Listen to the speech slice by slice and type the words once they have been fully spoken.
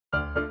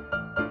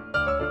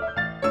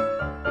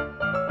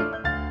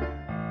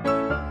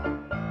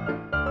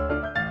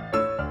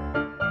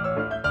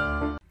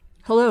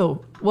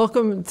Hello,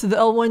 welcome to the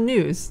L1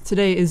 News.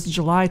 Today is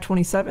July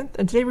 27th,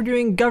 and today we're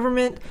doing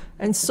government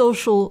and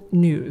social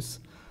news.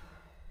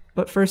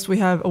 But first we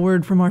have a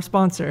word from our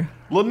sponsor.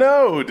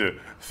 Linode!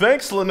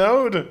 Thanks,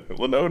 Linode!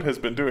 Linode has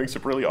been doing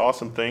some really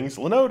awesome things.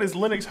 Linode is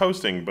Linux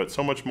hosting, but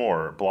so much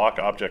more. Block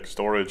object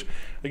storage.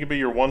 It can be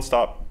your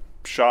one-stop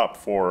shop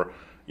for,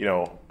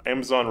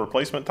 Amazon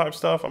replacement type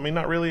stuff. I mean,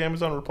 not really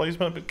Amazon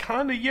replacement, but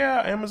kinda,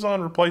 yeah,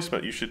 Amazon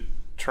replacement. You should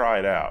try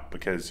it out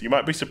because you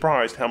might be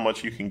surprised how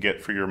much you can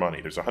get for your money.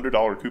 There's a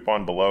 $100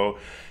 coupon below.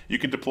 You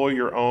can deploy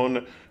your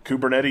own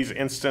Kubernetes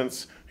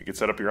instance. You can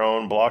set up your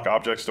own block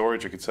object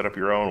storage. You can set up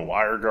your own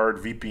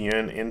WireGuard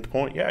VPN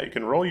endpoint. Yeah, you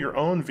can roll your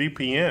own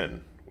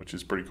VPN, which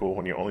is pretty cool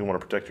when you only want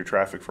to protect your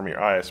traffic from your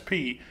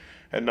ISP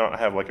and not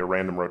have like a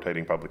random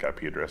rotating public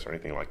IP address or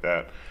anything like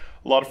that.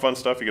 A lot of fun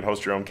stuff. You can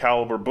host your own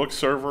Caliber book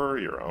server,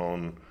 your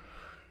own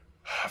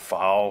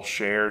file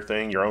share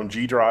thing, your own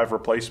G drive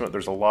replacement.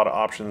 There's a lot of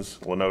options.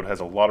 Linode has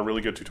a lot of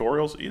really good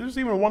tutorials. There's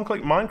even a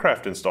one-click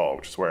Minecraft install,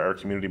 which is where our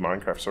community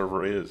Minecraft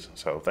server is.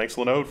 So thanks,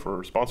 Linode,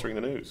 for sponsoring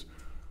the news.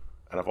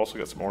 And I've also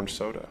got some orange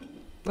soda.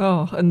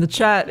 Oh, and the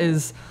chat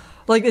is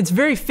it's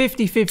very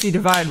 50-50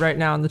 divide right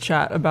now in the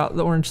chat about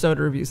the orange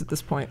soda reviews at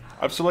this point.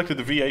 I've selected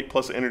the V8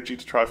 plus energy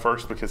to try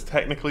first because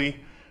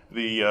technically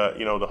the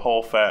the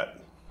whole fat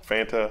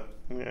Fanta,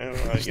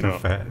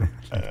 fat.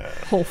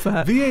 Whole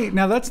fat. V8,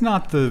 now that's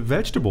not the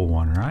vegetable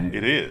one, right?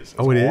 It is. It's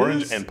it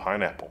orange is? and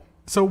pineapple.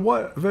 So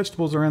what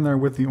vegetables are in there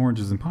with the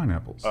oranges and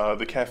pineapples?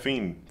 The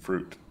caffeine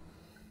fruit.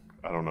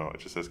 I don't know. It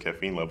just says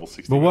caffeine level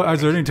 60. But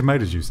is there any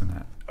tomato juice in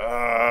that?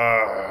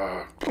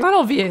 Not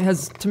all V8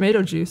 has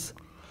tomato juice.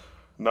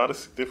 Not a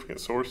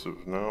significant source of,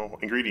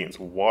 ingredients.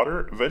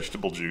 Water,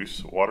 vegetable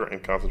juice, water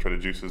and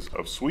concentrated juices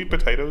of sweet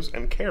potatoes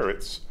and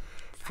carrots,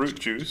 fruit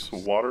juice,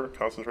 water,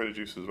 concentrated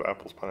juices of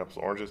apples, pineapples,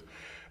 oranges,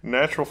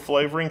 natural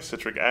flavoring,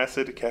 citric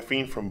acid,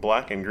 caffeine from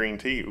black and green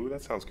tea. Ooh,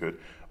 that sounds good.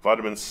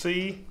 Vitamin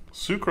C,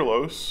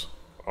 sucralose.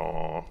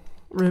 Aw.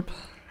 Rip.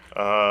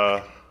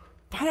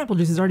 Pineapple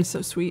juice is already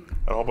so sweet.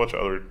 And a whole bunch of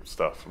other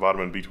stuff.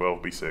 Vitamin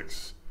B12,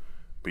 B6,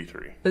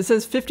 B3. It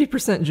says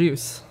 50%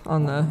 juice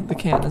on the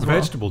can as well.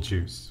 Vegetable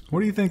juice.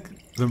 What do you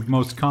think the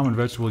most common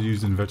vegetable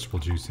used in vegetable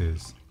juice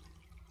is?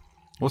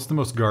 What's the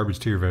most garbage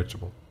to your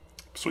vegetable?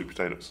 Sweet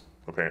potatoes,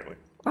 apparently.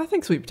 I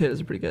think sweet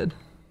potatoes are pretty good.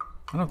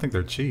 I don't think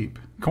they're cheap.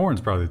 Corn's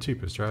probably the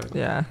cheapest, right?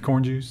 Yeah.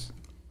 Corn juice.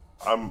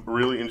 I'm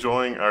really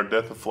enjoying our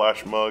Death of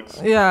Flash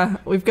mugs. Yeah,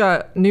 we've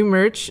got new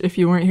merch. If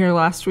you weren't here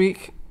last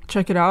week,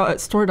 check it out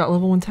at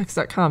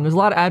store.level1text.com. There's a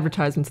lot of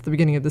advertisements at the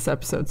beginning of this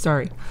episode.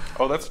 Sorry.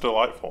 Oh, that's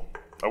delightful.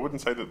 I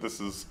wouldn't say that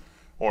this is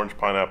orange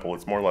pineapple.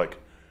 It's more like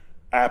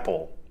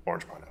apple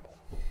orange pineapple.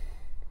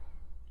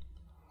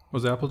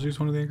 Was apple juice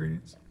one of the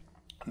ingredients?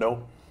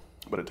 No,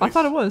 but it tastes, I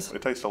thought it was.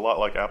 It tastes a lot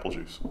like apple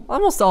juice.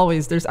 Almost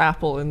always there's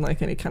apple in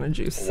any kind of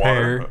juice.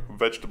 Water,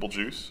 vegetable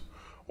juice,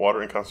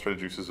 water and concentrated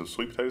juices of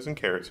sweet potatoes and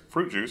carrots,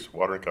 fruit juice,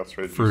 water and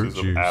concentrated juices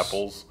of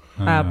apples,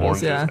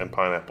 oranges, and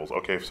pineapples.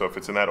 Okay, so if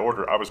it's in that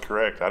order, I was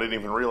correct. I didn't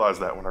even realize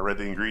that when I read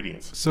the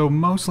ingredients. So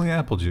mostly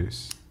apple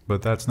juice,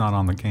 but that's not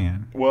on the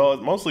can. Well,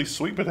 it's mostly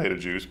sweet potato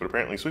juice, but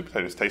apparently sweet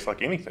potatoes taste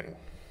like anything.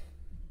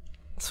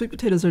 Sweet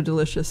potatoes are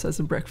delicious as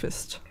a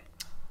breakfast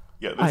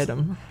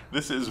item.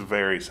 This is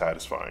very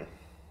satisfying.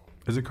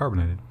 Is it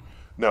carbonated?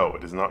 No,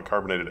 it is not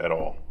carbonated at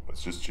all.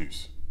 It's just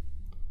juice.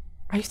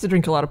 I used to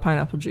drink a lot of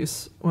pineapple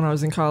juice when I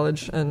was in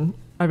college, and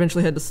I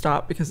eventually had to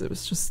stop because it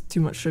was just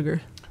too much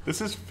sugar. This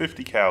is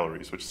 50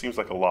 calories, which seems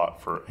like a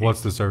lot for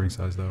What's the serving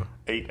size, though?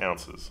 8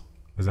 ounces.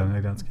 Is that an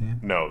 8-ounce can?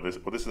 No, this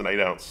is an 8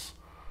 ounce.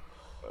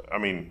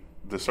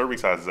 The serving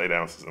size is 8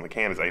 ounces, and the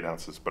can is 8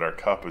 ounces, but our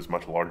cup is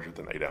much larger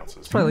than 8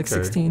 ounces. Probably like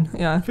 16,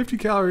 yeah. 50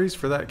 calories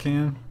for that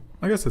can?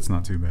 I guess that's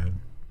not too bad.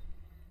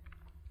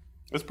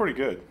 It's pretty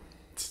good.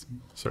 It's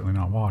certainly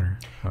not water.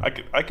 I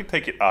could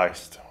take it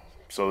iced,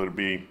 so that it'd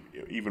be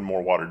even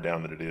more watered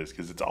down than it is,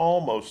 because it's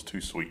almost too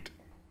sweet.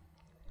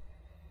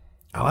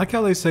 I like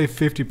how they say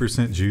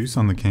 50% juice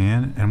on the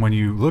can, and when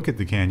you look at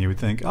the can, you would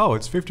think, oh,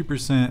 it's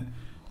 50%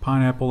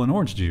 pineapple and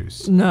orange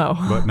juice. No.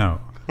 But no.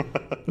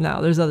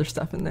 No, there's other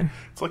stuff in there.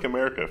 It's like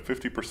America,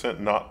 50%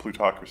 not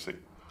plutocracy.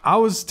 I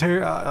was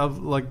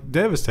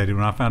devastated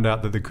when I found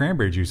out that the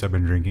cranberry juice I've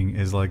been drinking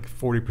is like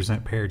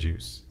 40% pear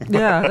juice.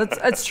 Yeah,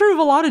 that's true of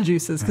a lot of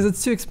juices because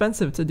it's too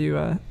expensive to do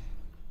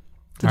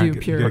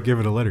pure. You gotta give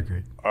it a letter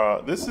grade.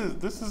 This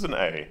is an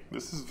A.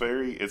 This is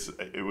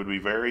it would be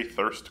very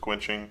thirst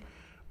quenching,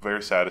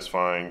 very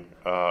satisfying.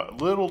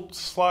 Little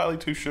slightly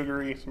too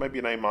sugary, so maybe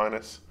an A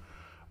minus.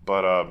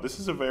 But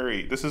this is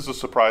a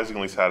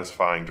surprisingly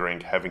satisfying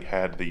drink, having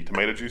had the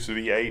tomato juice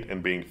V8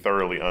 and being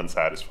thoroughly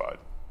unsatisfied.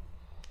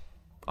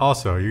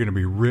 Also, you're going to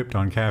be ripped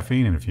on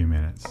caffeine in a few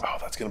minutes. Oh,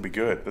 that's going to be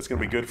good. That's going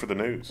to be good for the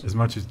news. As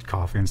much as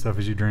coffee and stuff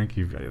as you drink,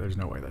 there's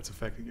no way that's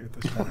affecting you at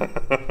this point.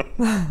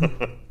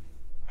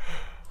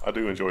 I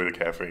do enjoy the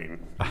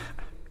caffeine. I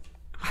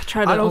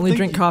try to only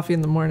drink coffee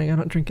in the morning. I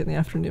don't drink it in the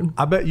afternoon.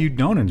 I bet you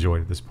don't enjoy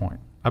it at this point.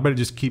 I bet it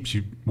just keeps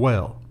you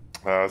well.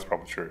 That's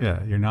probably true.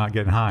 Yeah, you're not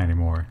getting high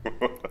anymore.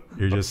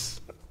 You're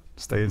just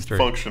staying straight.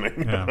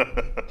 Functioning. Yeah.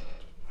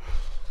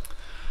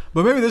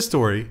 But maybe this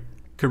story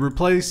could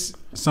replace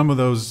some of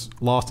those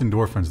lost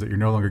endorphins that you're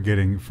no longer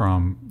getting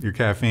from your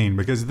caffeine,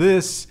 because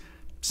this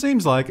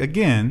seems like,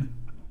 again,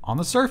 on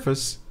the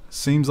surface,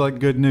 seems like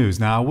good news.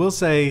 Now, I will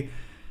say,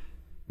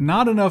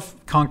 not enough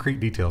concrete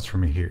details for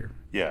me here.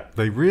 Yeah.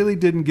 They really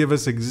didn't give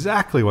us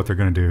exactly what they're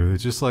going to do.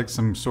 It's just like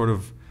some sort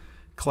of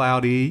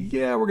cloudy,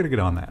 yeah, we're going to get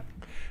on that.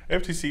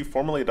 FTC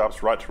formally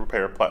adopts right to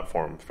repair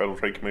platform. The Federal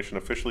Trade Commission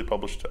officially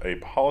published a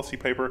policy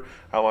paper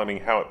outlining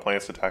how it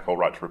plans to tackle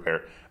right to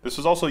repair. This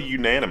was also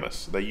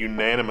unanimous. They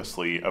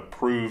unanimously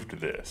approved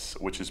this,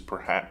 which is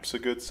perhaps a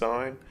good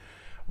sign.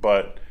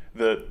 But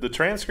the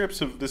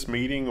transcripts of this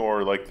meeting,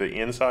 or like the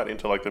insight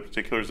into like the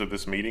particulars of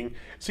this meeting,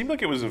 seemed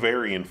like it was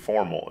very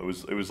informal.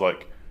 It was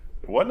like,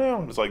 what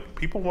now? It was like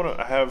people want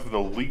to have the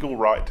legal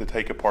right to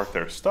take apart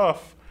their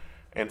stuff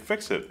and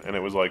fix it. And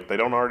it was like, they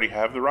don't already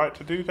have the right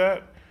to do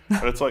that?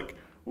 And it's like,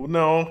 well,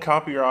 no,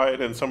 copyright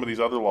and some of these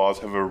other laws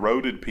have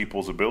eroded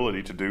people's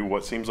ability to do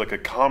what seems like a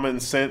common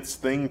sense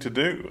thing to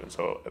do. And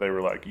so they were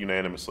like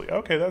unanimously,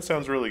 okay, that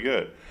sounds really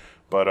good.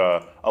 But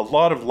a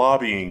lot of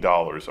lobbying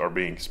dollars are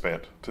being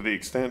spent, to the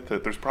extent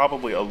that there's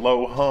probably a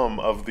low hum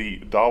of the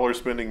dollar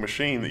spending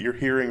machine that you're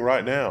hearing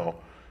right now,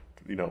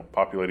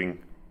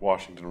 populating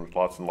Washington with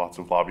lots and lots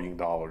of lobbying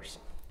dollars.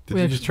 Did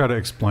you just try to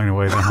explain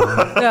away the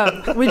hum?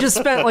 Yeah, we just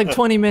spent like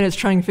 20 minutes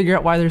trying to figure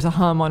out why there's a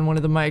hum on one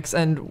of the mics,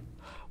 and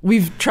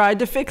we've tried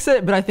to fix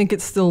it, but I think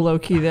it's still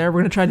low-key there.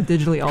 We're going to try to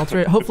digitally alter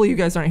it. Hopefully you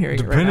guys aren't hearing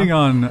it right now. Depending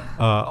on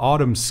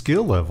Autumn's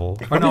skill level.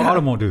 Or no,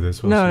 Autumn won't do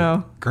this.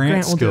 No. Grant's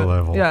Grant will skill do it.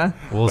 level. Yeah.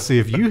 We'll see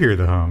if you hear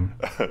the hum.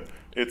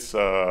 It's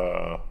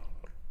the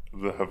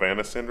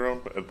Havana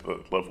syndrome at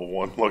the Level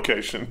 1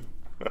 location.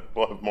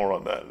 We'll have more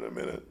on that in a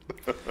minute.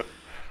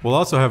 We'll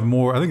also have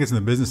more. I think it's in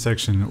the business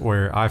section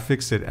where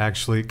iFixit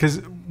actually, because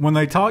when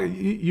they talk,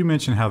 you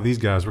mentioned how these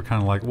guys were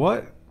kind of like,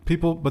 what?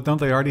 People, but don't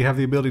they already have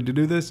the ability to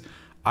do this?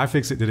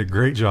 iFixit did a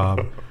great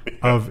job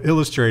of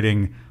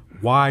illustrating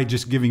why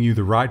just giving you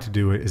the right to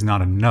do it is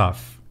not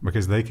enough,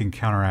 because they can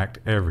counteract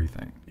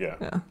everything.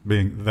 Yeah.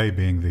 Being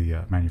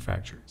the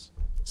manufacturers.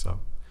 So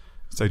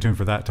stay tuned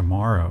for that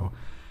tomorrow.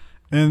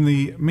 In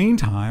the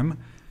meantime,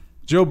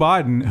 Joe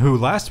Biden, who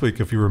last week,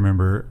 if you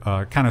remember,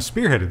 kind of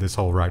spearheaded this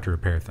whole right to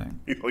repair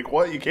thing. Like,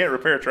 what? You can't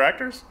repair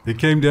tractors? He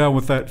came down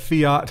with that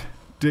fiat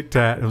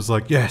diktat and was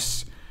like,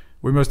 yes,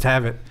 we must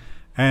have it.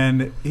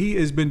 And he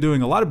has been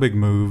doing a lot of big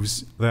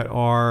moves that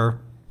are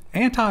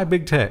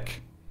anti-big tech.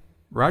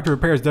 Right to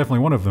repair is definitely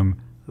one of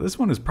them. This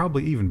one is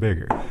probably even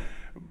bigger.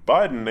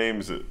 Biden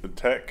names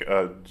tech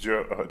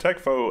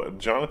foe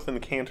Jonathan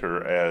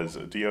Kanter as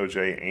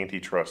DOJ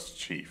antitrust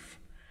chief.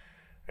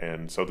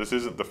 And so this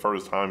isn't the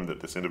first time that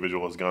this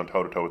individual has gone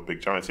toe-to-toe with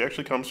big giants. He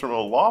actually comes from a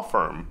law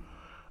firm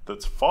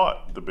that's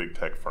fought the big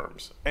tech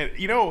firms. And,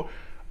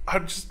 I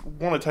just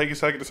want to take a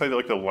second to say that,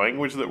 like, the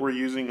language that we're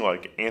using,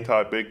 like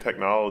anti-big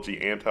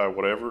technology,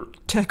 anti-whatever.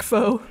 Tech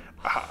foe.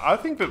 I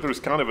think that there's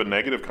kind of a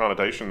negative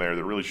connotation there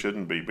that really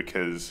shouldn't be,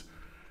 because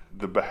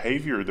the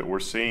behavior that we're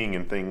seeing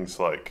in things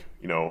like,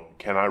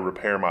 can I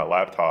repair my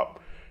laptop,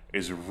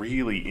 is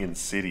really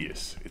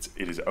insidious.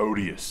 It is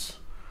odious.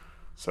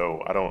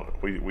 So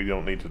we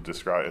don't need to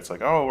describe it. It's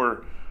like,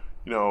 oh,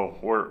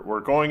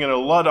 we're going in a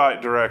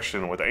Luddite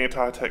direction with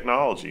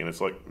anti-technology. And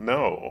it's like,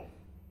 no.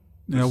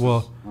 Yeah,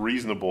 well,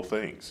 reasonable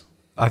things.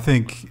 I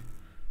think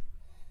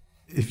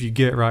if you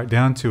get right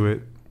down to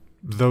it,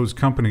 those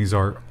companies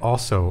are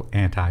also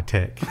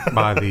anti-tech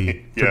by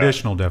the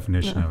traditional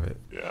definition of it.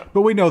 Yeah.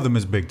 But we know them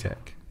as big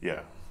tech.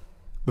 Yeah.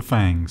 The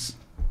FANGs.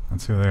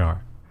 That's who they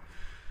are.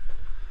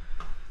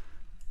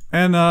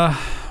 And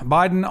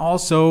Biden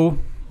also,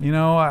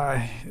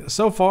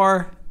 so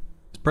far,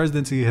 his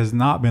presidency has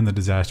not been the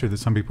disaster that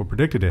some people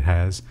predicted it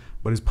has,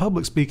 but his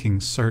public speaking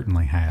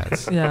certainly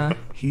has. Yeah.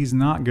 He's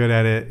not good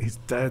at it.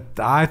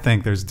 I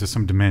think there's just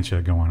some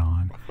dementia going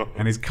on,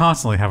 and he's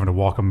constantly having to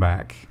walk them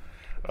back.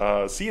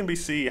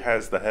 CNBC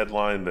has the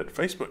headline that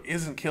Facebook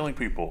isn't killing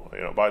people.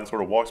 Biden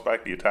sort of walks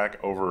back the attack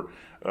over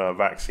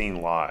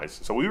vaccine lies.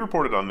 So we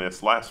reported on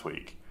this last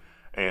week,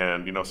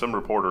 and some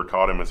reporter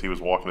caught him as he was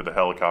walking to the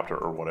helicopter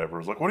or whatever. He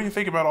was like, "What do you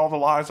think about all the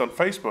lies on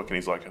Facebook?" And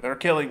he's like, "They're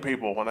killing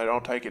people when they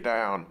don't take it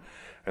down."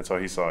 And so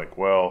he's like,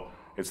 "Well,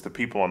 it's the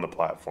people on the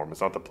platform.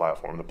 It's not the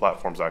platform. The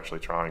platform's actually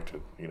trying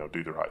to,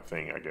 do the right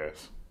thing, I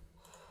guess."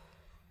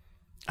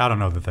 I don't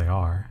know that they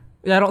are.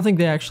 Yeah, I don't think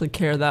they actually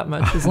care that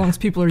much as long as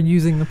people are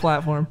using the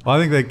platform. Well, I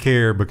think they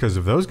care because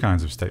of those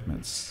kinds of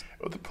statements.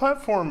 The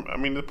platform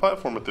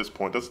at this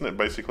point, doesn't it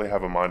basically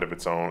have a mind of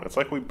its own? It's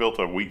like we built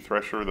a wheat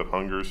thresher that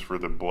hungers for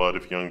the blood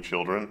of young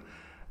children.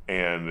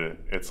 And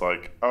it's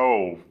like,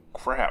 oh,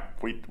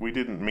 crap, we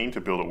didn't mean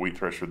to build a wheat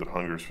thresher that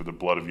hungers for the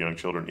blood of young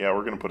children. Yeah,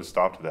 we're going to put a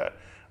stop to that.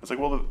 It's like,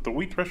 well, the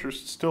wheat thresher's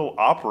still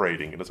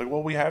operating. And it's like,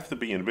 well, we have to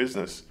be in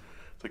business.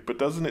 It's like, but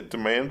doesn't it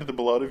demand the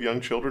blood of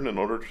young children in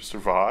order to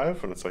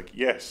survive? And it's like,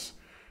 yes,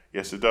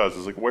 it does.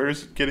 It's like,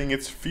 where's it getting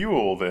its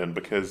fuel then?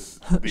 Because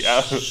the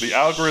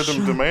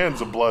algorithm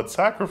demands a blood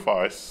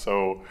sacrifice.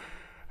 So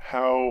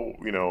how,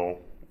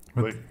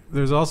 But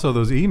there's also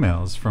those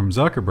emails from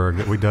Zuckerberg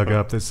that we dug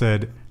up that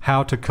said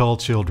how to cull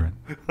children.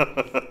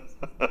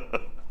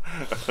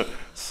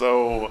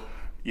 So,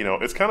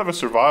 it's kind of a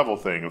survival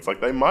thing. It's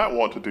like they might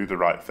want to do the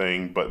right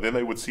thing, but then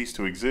they would cease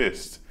to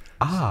exist.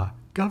 Ah,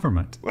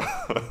 government.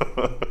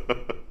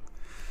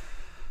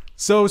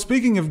 So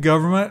speaking of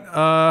government,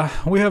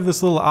 we have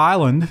this little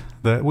island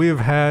that we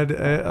have had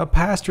a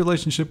past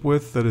relationship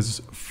with that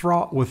is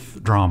fraught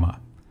with drama.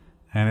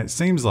 And it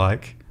seems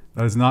like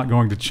that is not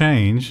going to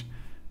change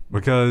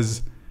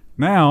because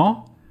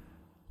now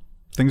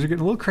things are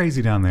getting a little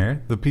crazy down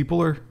there. The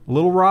people are a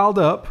little riled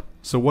up.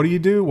 So what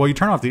do? Well, you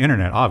turn off the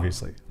internet,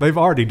 obviously. They've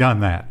already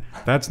done that.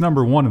 That's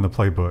number 1 in the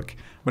playbook.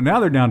 But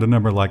now they're down to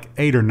number like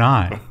 8 or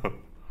 9.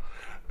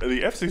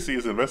 The FCC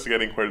is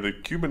investigating whether the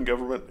Cuban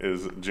government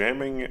is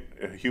jamming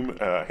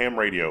ham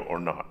radio or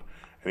not.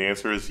 And the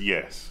answer is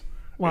yes.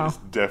 Wow. It is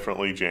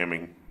definitely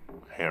jamming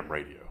ham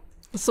radio.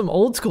 Some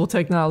old school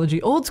technology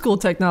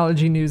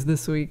news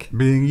this week.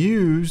 Being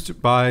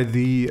used by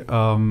the,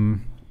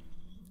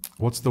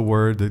 what's the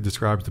word that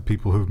describes the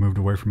people who've moved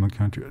away from the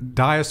country?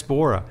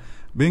 Diaspora.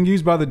 Being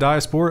used by the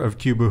diaspora of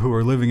Cuba who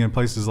are living in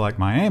places like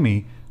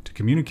Miami to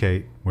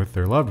communicate with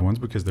their loved ones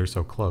because they're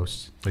so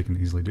close. They can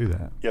easily do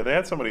that. Yeah, they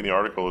had somebody in the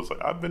article who's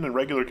like, I've been in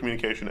regular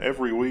communication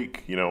every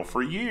week,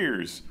 for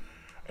years.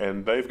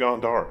 And they've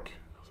gone dark,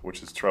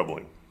 which is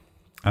troubling.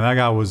 And that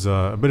guy was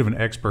a bit of an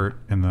expert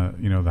in the,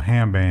 the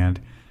ham band.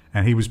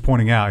 And he was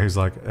pointing out, he was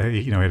like,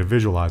 he had a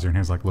visualizer. And he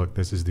was like, look,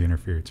 this is the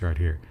interference right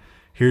here.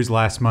 Here's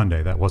last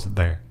Monday. That wasn't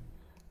there.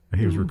 But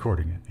he was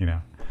recording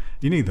it,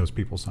 You need those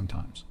people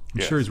sometimes. I'm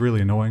sure it's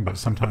really annoying, but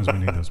sometimes we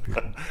need those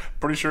people.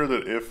 Pretty sure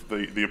that if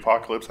the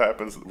apocalypse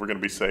happens, we're going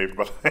to be saved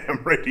by the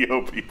ham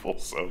radio people.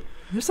 So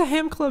there's a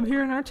ham club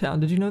here in our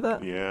town. Did you know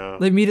that? Yeah.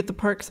 They meet at the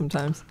park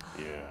sometimes.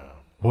 Yeah.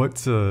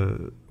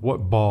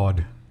 What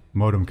baud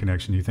modem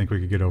connection do you think we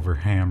could get over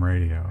ham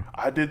radio?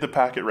 I did the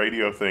packet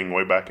radio thing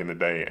way back in the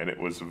day, and it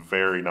was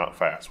very not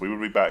fast. We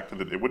would be back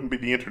to it wouldn't be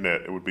the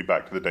internet. It would be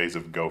back to the days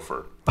of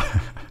Gopher.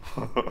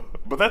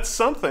 But that's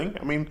something.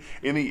 I mean,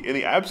 in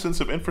the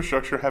absence of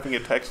infrastructure, having a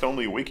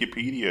text-only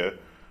Wikipedia,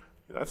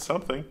 that's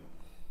something.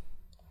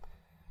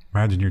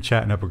 Imagine you're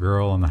chatting up a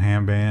girl on the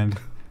ham band.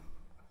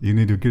 You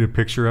need to get a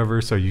picture of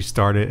her, so you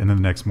start it, and then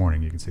the next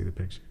morning you can see the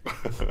picture.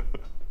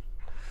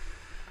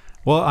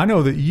 Well, I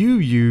know that you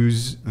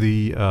use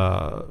the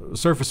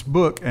Surface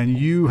Book, and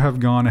you have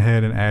gone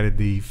ahead and added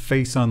the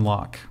face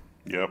unlock.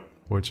 Yep.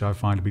 Which I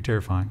find to be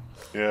terrifying.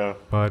 Yeah.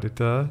 But it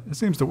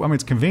seems to,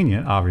 it's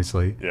convenient,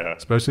 obviously. Yeah.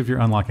 Especially if you're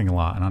unlocking a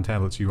lot, and on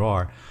tablets you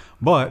are.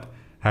 But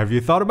have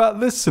you thought about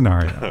this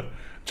scenario?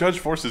 Judge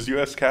forces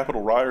U.S.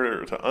 Capitol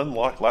rioter to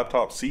unlock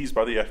laptop seized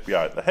by the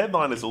FBI. The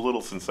headline is a little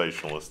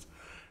sensationalist.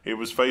 It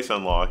was face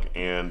unlock,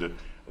 and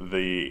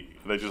they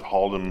just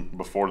hauled him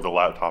before the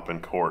laptop in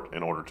court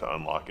in order to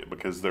unlock it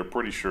because they're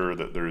pretty sure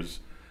that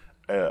there's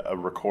a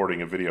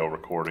video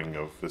recording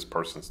of this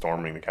person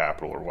storming the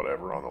Capitol or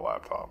whatever on the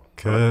laptop.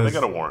 They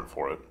got a warrant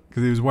for it.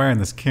 Because he was wearing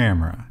this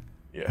camera.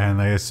 Yeah. And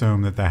they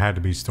assumed that had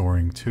to be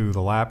storing to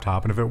the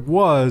laptop. And if it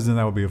was, then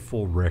that would be a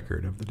full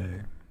record of the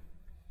day.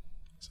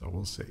 So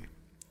we'll see.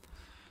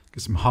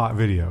 Get some hot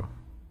video.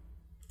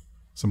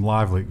 Some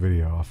live leak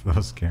video off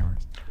those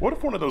cameras. What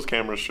if one of those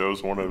cameras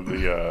shows one of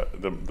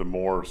the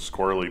more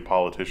squirrely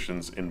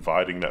politicians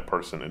inviting that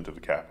person into the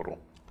Capitol?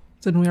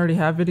 Didn't we already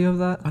have video of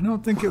that? I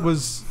don't think it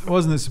was.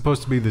 Wasn't it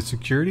supposed to be the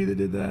security that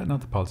did that, not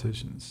the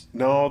politicians?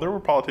 No, there were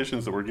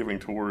politicians that were giving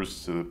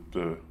tours to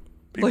the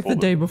people. Like the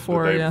day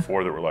before,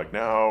 before that were like,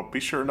 now be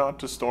sure not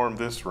to storm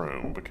this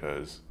room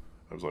because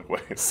I was like,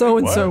 wait. So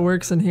and so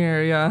works in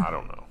here, yeah. I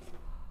don't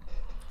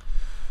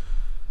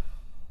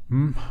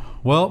know.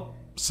 Well,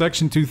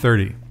 Section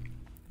 230.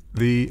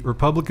 The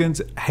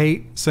Republicans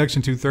hate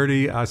Section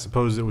 230. I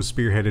suppose it was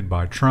spearheaded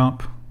by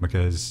Trump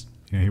because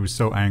he was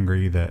so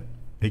angry that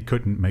he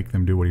couldn't make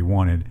them do what he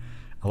wanted.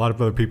 A lot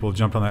of other people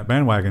jumped on that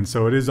bandwagon.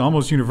 So it is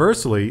almost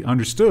universally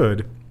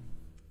understood.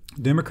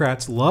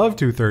 Democrats love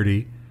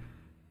 230.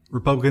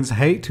 Republicans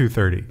hate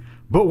 230.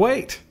 But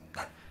wait,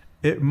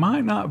 it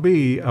might not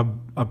be a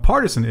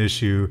partisan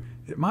issue.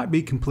 It might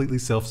be completely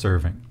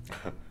self-serving.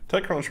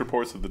 TechCrunch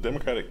reports that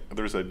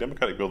there's a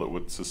Democratic bill that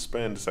would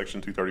suspend Section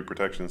 230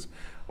 protections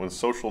when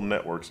social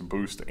networks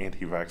boost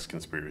anti-vax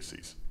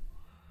conspiracies.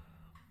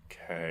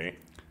 Okay.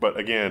 But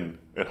again,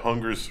 it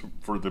hungers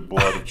for the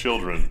blood of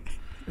children.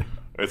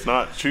 It's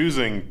not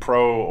choosing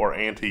pro or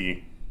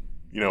anti,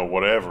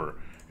 whatever.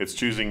 It's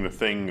choosing the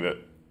thing that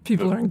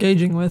people are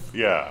engaging with.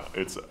 Yeah,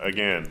 it's,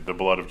 again, the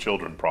blood of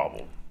children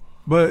problem.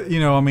 But,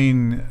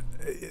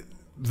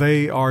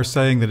 they are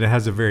saying that it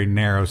has a very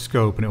narrow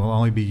scope and it will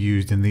only be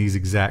used in these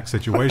exact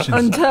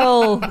situations.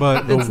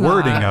 But the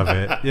wording of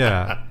it,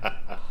 yeah.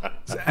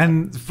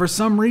 And for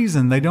some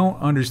reason, they don't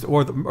understand,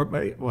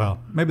 well,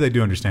 maybe they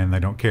do understand and they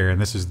don't care, and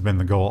this has been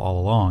the goal all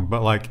along.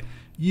 But,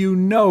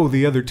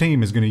 the other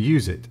team is going to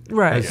use it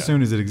as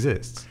soon as it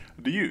exists.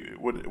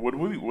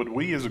 Would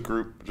we as a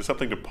group, just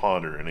something to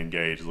ponder and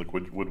engage,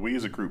 would we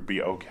as a group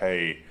be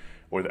okay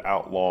with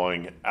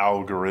outlawing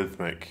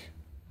algorithmic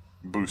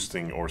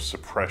boosting or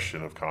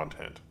suppression of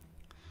content?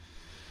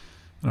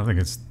 I don't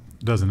think it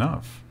does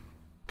enough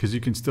because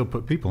you can still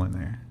put people in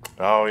there.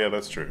 Oh, yeah,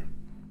 that's true.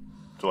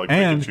 to like pick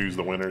and choose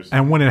the winners.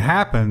 And when it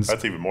happens,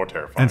 that's even more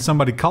terrifying. And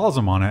somebody calls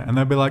them on it, and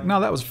they'll be like, "No,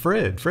 that was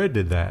Fred. Fred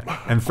did that."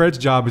 And Fred's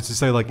job is to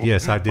say, like,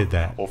 "Yes, I did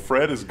that." Well,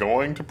 Fred is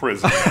going to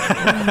prison.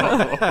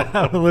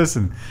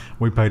 Listen,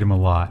 we paid him a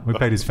lot. We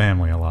paid his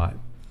family a lot.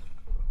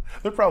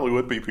 There probably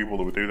would be people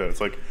that would do that.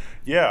 It's like,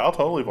 yeah, I'll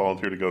totally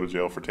volunteer to go to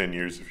jail for 10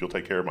 years if you'll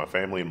take care of my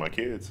family and my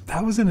kids.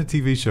 That was in a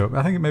TV show.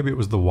 I think maybe it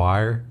was The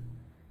Wire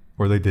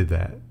where they did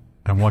that.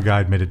 And one guy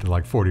admitted to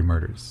like 40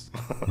 murders.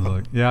 I was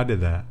like, yeah, I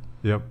did that.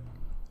 Yep.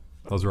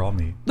 Those are all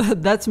me.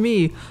 That's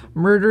me,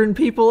 murdering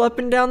people up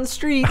and down the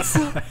streets.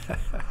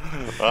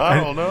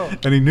 I don't know.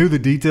 And he knew the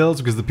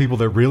details because the people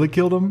that really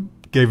killed him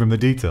gave him the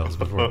details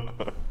before.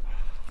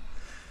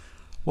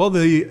 Well,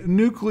 the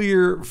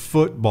nuclear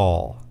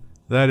football.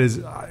 That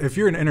is, if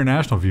you're an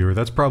international viewer,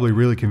 that's probably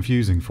really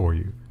confusing for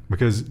you.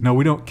 Because, no,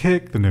 we don't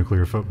kick the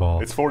nuclear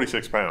football. It's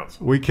 46 pounds.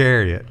 We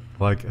carry it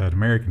like an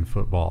American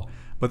football.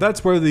 But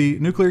that's where the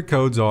nuclear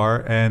codes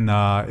are. And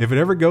if it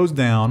ever goes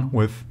down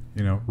with,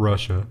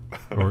 Russia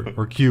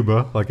or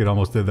Cuba, like it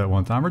almost did that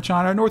one time, or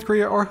China, or North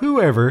Korea, or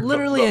whoever.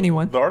 Literally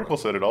anyone. The article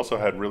said it also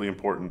had really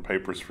important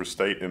papers for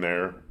state in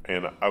there.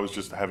 And I was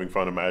just having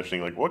fun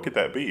imagining, like, what could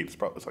that be? It's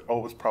like,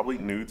 it's probably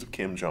nudes of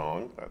Kim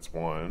Jong. That's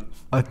one.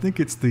 I think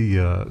it's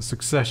the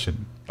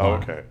succession. Oh,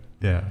 okay.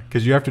 Yeah,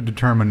 because you have to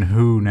determine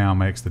who now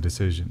makes the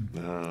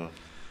decision.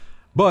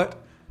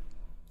 But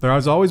there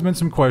has always been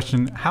some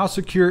question, how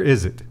secure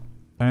is it?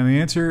 And the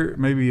answer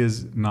maybe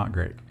is not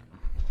great.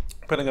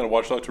 Pentagon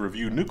watchdog to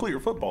review nuclear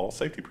football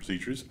safety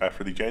procedures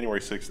after the January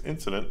 6th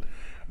incident.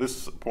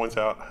 This points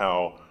out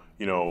how,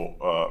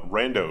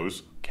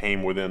 randos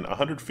came within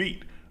 100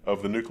 feet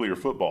of the nuclear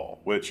football,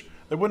 which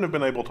they wouldn't have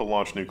been able to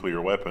launch nuclear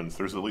weapons.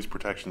 There's at least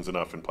protections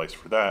enough in place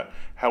for that.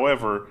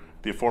 However,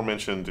 the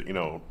aforementioned,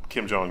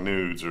 Kim Jong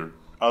nudes or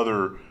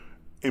other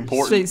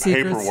important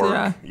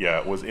paperwork,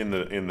 was in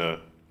the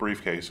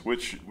briefcase,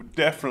 which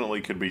definitely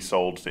could be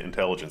sold to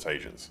intelligence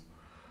agents.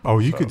 Oh,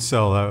 you could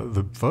sell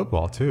the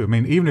football too. I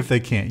mean, even if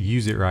they can't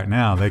use it right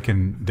now, they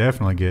can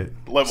definitely get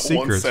Level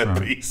 1 set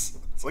piece.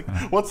 It's like,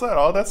 what's that?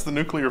 Oh, that's the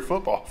nuclear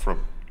football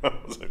from. I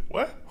was like,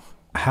 what?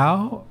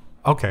 How?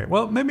 Okay,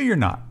 well, maybe you're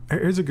not.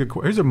 Here's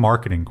a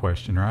marketing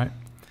question, right?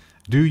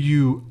 Do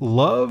you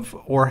love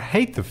or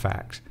hate the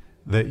fact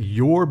that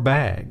your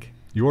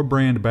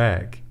brand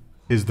bag,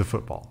 is the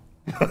football?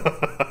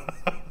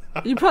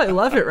 You probably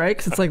love it, right?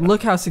 Because it's like,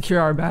 look how secure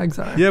our bags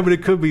are. Yeah, but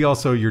it could be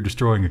also you're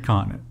destroying a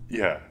continent.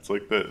 Yeah, it's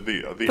like the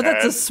but ad,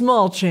 that's a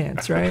small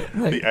chance, right?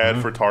 Like, the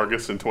ad for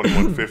Targus in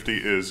 2150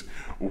 is,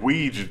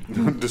 we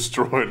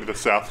destroyed the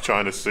South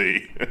China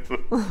Sea.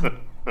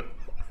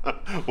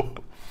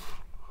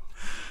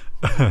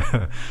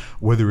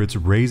 Whether it's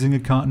raising a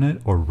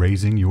continent or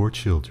raising your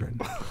children.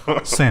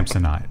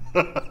 Samsonite.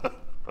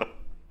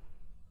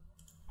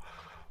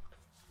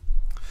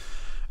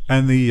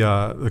 And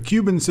the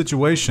Cuban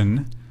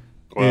situation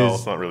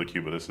it's not really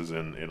Cuba. This is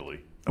in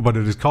Italy. But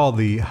it is called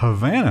the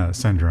Havana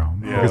syndrome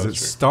because it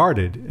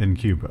started in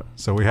Cuba.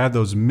 So we had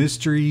those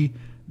mystery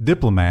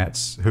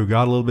diplomats who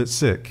got a little bit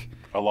sick.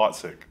 A lot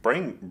sick.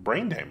 Brain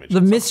damage.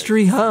 The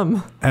mystery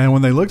hum. And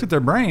when they looked at their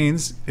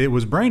brains, it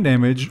was brain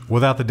damage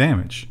without the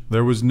damage.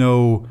 There was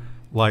no,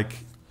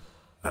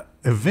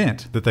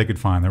 event that they could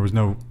find. There was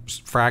no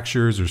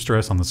fractures or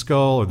stress on the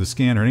skull or the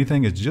skin or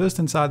anything. It's just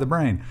inside the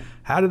brain.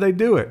 How did they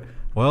do it?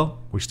 Well,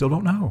 we still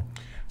don't know.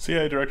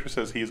 CIA director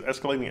says he is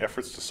escalating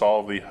efforts to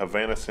solve the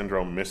Havana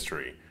syndrome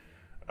mystery.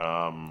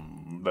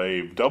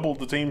 They've doubled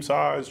the team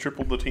size,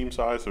 tripled the team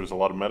size. There's a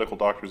lot of medical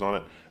doctors on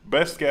it.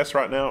 Best guess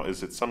right now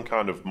is it's some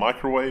kind of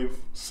microwave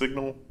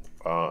signal.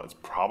 It's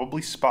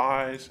probably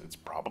spies. It's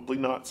probably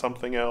not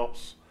something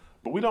else.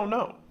 But we don't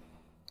know.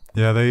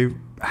 Yeah, they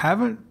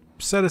haven't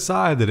set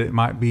aside that it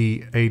might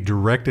be a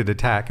directed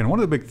attack. And one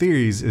of the big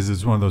theories is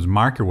it's one of those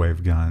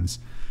microwave guns.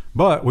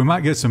 But we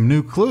might get some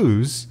new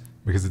clues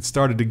because it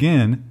started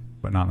again,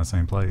 but not in the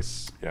same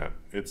place. Yeah,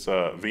 it's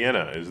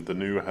Vienna is the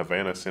new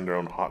Havana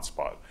syndrome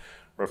hotspot.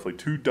 Roughly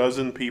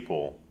 24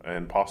 people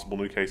and possible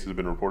new cases have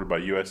been reported by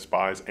U.S.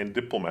 spies and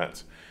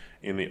diplomats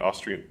in the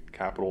Austrian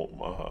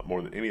capital,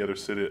 more than any other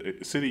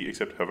city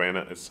except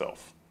Havana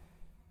itself.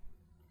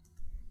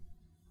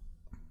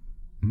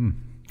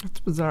 That's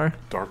bizarre.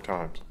 Dark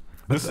times.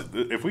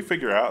 If we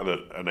figure out that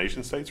a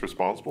nation state's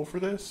responsible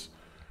for this.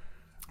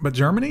 But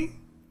Germany?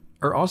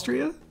 Or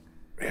Austria?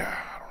 Yeah,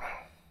 I don't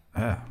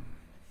know. Yeah.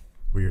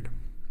 Weird.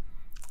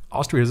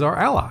 Austria is our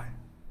ally,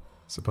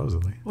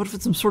 supposedly. What if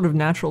it's some sort of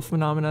natural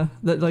phenomena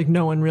that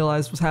no one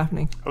realized was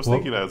happening? I was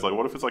thinking that. It's like,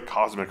 what if it's like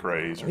cosmic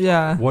rays or something?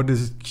 Yeah. What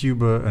does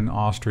Cuba and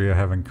Austria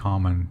have in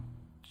common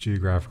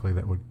geographically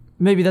that would...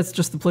 Maybe that's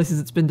just the places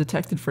it's been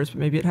detected first, but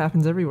maybe it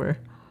happens everywhere.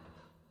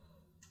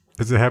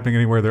 Is it happening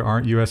anywhere there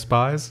aren't U.S.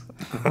 spies?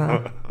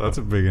 That's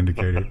a big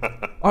indicator.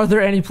 Are there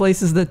any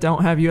places that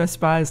don't have U.S.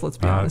 spies? Let's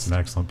be honest. That's an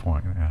excellent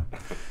point, yeah.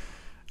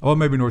 Well,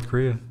 maybe North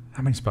Korea.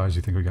 How many spies do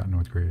you think we got in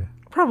North Korea?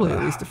 Probably at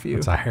least a few.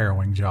 It's a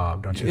harrowing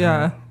job, don't you think?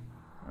 Yeah.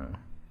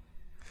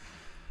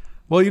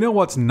 Well, you know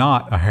what's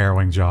not a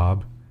harrowing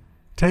job?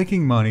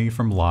 Taking money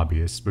from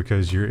lobbyists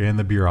because you're in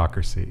the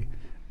bureaucracy.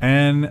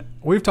 And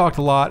we've talked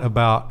a lot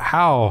about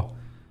how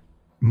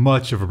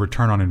much of a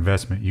return on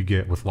investment you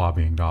get with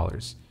lobbying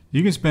dollars.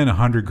 You can spend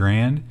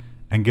 $100,000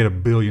 and get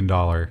 $1 billion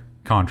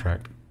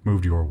contract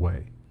moved your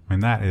way. I mean,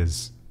 that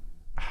is,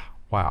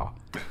 wow.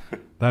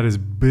 That is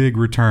big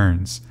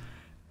returns.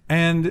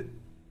 And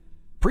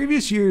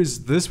previous years,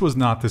 this was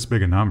not this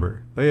big a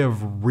number. They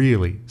have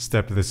really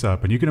stepped this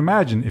up. And you can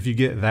imagine if you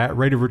get that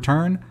rate of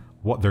return,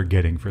 what they're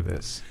getting for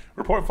this.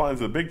 Report finds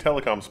that big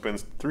telecom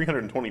spends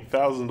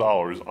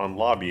 $320,000 on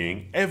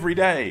lobbying every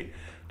day.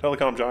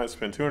 Telecom giants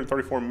spent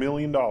 $234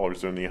 million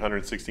during the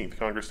 116th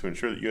Congress to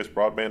ensure that U.S.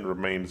 broadband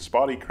remained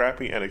spotty,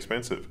 crappy, and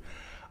expensive.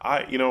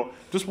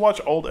 Just watch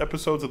old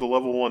episodes of the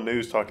Level 1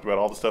 News talking about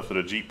all the stuff that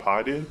a Jeep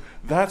Pie did.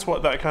 That's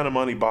what that kind of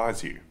money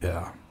buys you.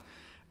 Yeah.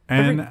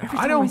 And every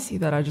time I see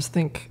that, I just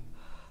think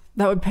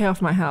that would pay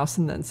off my house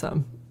and then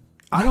some.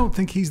 I don't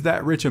think he's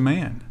that rich a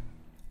man.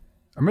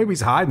 Or maybe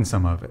he's hiding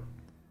some of it.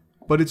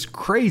 But it's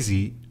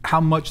crazy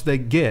how much they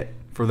get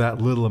for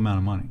that little amount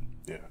of money.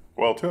 Yeah.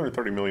 Well,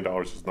 $230 million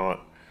is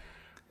not.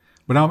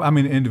 But I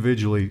mean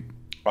individually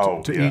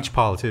to yeah. each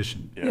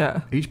politician.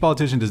 Yeah. Each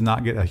politician does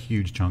not get a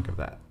huge chunk of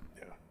that.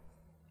 Yeah.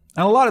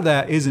 And a lot of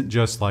that isn't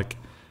just like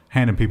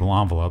handing people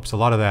envelopes. A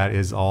lot of that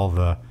is all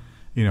the,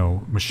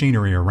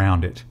 machinery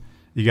around it.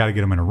 You got to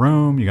get them in a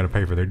room. You got to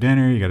pay for their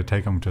dinner. You got to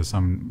take them to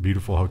some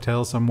beautiful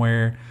hotel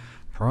somewhere.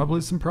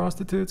 Probably some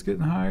prostitutes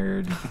getting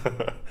hired.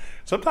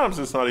 Sometimes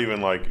it's not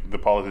even like the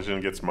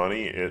politician gets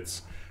money.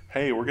 It's,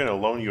 hey, we're going to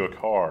loan you a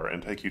car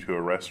and take you to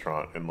a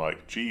restaurant. And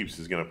like Jeeves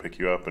is going to pick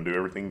you up and do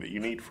everything that you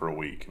need for a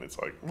week. And it's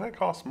like, that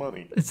costs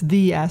money. It's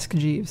the Ask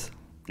Jeeves.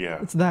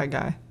 Yeah. It's that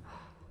guy.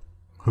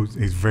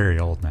 He's very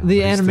old now.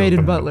 The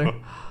animated butler.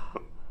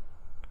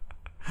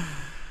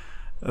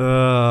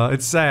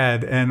 It's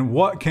sad. And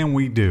what can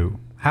we do?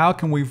 How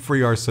can we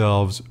free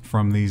ourselves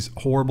from these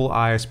horrible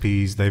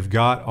ISPs? They've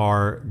got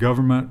our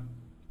government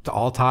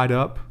all tied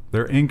up.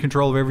 They're in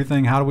control of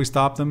everything. How do we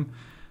stop them?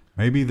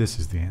 Maybe this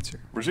is the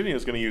answer. Virginia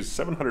is going to use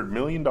 $700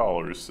 million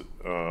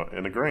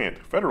in a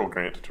federal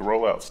grant, to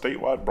roll out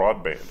statewide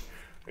broadband.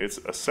 It's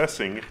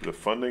assessing the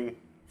funding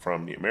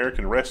from the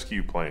American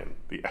Rescue Plan,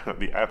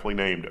 the aptly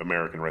named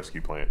American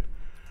Rescue Plan.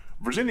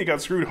 Virginia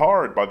got screwed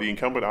hard by the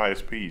incumbent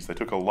ISPs. They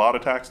took a lot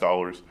of tax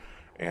dollars,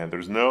 and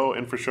there's no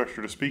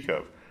infrastructure to speak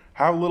of.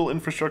 How little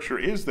infrastructure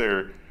is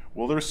there?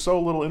 Well, there's so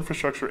little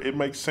infrastructure, it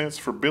makes sense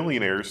for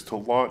billionaires to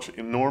launch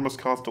enormous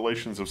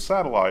constellations of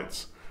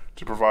satellites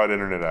to provide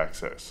internet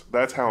access.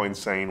 That's how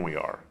insane we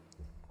are.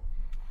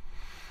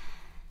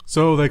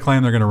 So they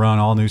claim they're going to run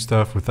all new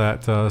stuff with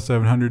that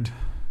 $700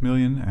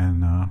 million,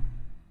 and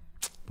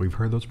we've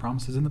heard those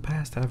promises in the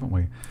past, haven't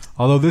we?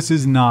 Although this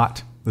is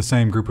not the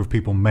same group of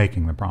people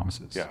making the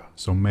promises. Yeah.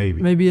 So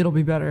maybe. Maybe it'll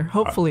be better.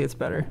 Hopefully it's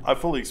better. I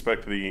fully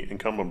expect the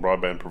incumbent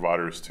broadband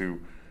providers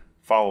to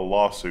file a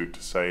lawsuit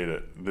to say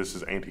that this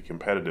is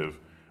anti-competitive.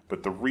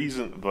 But the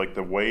reason, like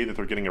the way that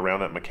they're getting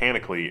around that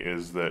mechanically,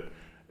 is that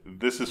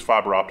this is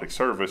fiber optic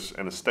service,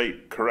 and the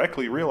state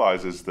correctly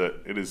realizes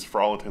that it is, for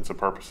all intents and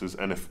purposes,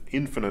 an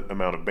infinite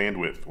amount of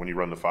bandwidth when you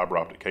run the fiber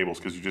optic cables,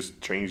 because you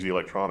just change the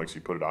electronics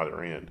you put at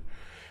either end.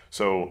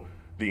 So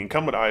the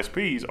incumbent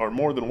ISPs are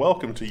more than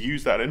welcome to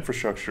use that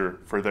infrastructure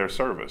for their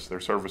service.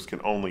 Their service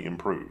can only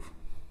improve.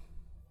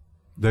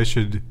 They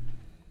should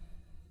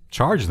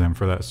charge them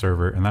for that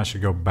server, and that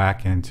should go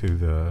back into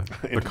the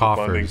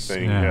coffers.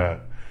 Funding thing, yeah.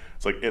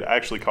 It's like, it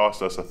actually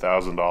cost us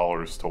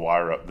 $1,000 to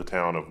wire up the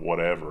town of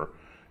whatever.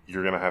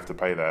 You're going to have to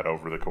pay that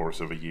over the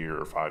course of a year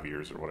or 5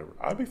 years or whatever.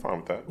 I'd be fine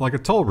with that. Like a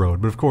toll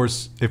road. But of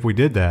course, if we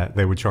did that,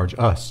 they would charge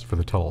us for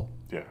the toll,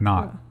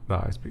 not the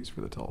ISPs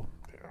for the toll.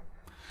 Yeah.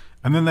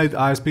 And then the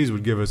ISPs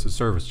would give us a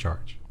service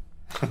charge.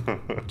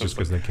 Just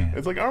because they can.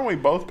 It's like, aren't we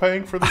both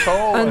paying for the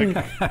toll?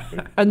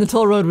 And the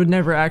toll road would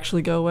never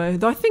actually go away.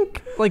 Though I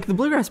think, like, the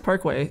Bluegrass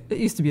Parkway, it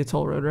used to be a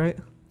toll road, right?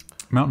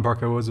 Mountain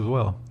Parkway was as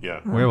well. Yeah.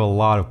 We have a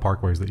lot of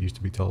parkways that used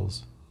to be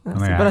tolls.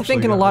 But I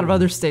think in a lot of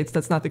other states,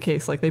 that's not the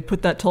case. Like, they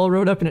put that toll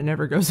road up and it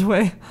never goes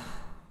away.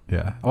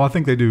 Yeah. Well, I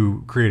think they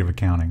do creative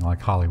accounting,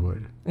 like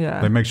Hollywood. Yeah.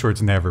 They make sure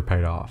it's never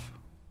paid off,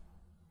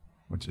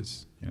 which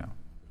is,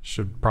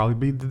 should probably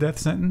be the death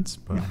sentence.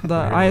 But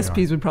the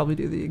ISPs would probably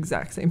do the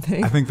exact same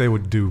thing. I think they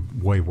would do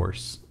way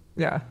worse.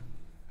 Yeah.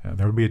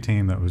 There would be a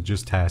team that was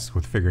just tasked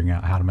with figuring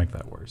out how to make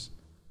that worse.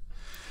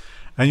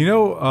 And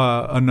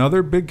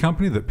another big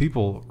company that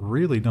people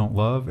really don't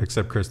love,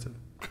 except Krista.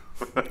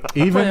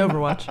 Play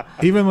Overwatch.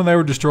 Even when they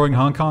were destroying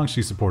Hong Kong,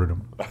 she supported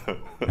them.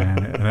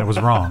 And it was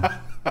wrong.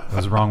 It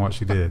was wrong what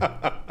she did.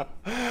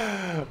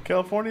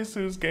 California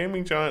sues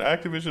gaming giant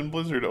Activision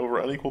Blizzard over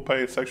unequal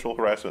pay and sexual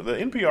harassment. The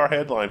NPR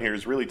headline here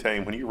is really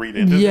tame when you read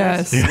into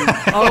yes. this.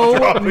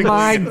 Oh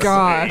my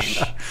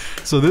gosh.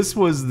 So this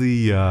was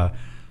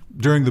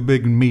during the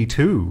big Me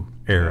Too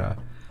era.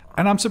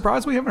 And I'm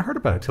surprised we haven't heard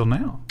about it till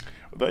now.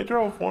 They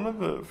drove one of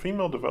the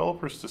female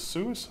developers to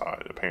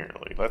suicide,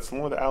 apparently. That's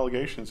one of the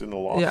allegations in the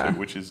lawsuit,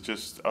 which is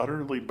just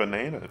utterly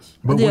bananas.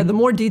 But the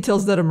more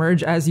details that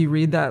emerge as you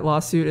read that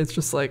lawsuit, it's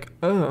just like,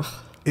 ugh.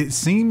 It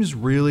seems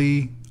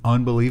really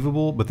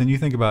unbelievable. But then you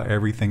think about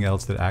everything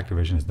else that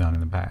Activision has done in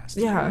the past.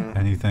 Yeah.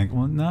 And you think,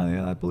 well, no,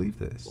 yeah, I believe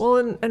this.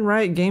 Well, and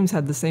Riot Games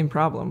had the same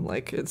problem.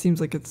 Like, it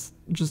seems like it's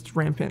just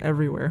rampant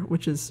everywhere,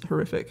 which is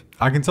horrific.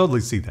 I can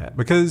totally see that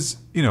because,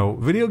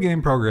 video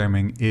game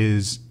programming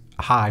is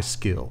high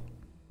skill.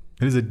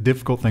 It is a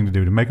difficult thing to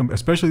do to make them,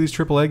 especially these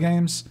AAA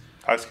games.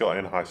 High skill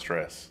and high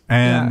stress.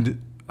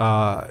 And,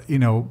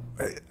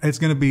 it's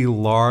going to be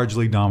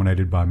largely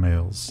dominated by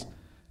males.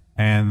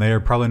 And they're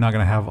probably not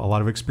going to have a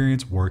lot of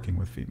experience working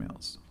with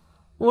females.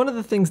 One of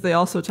the things they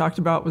also talked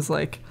about was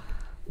like,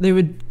 they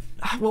would,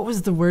 what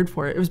was the word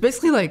for it? It was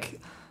basically like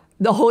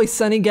the Always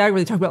Sunny gag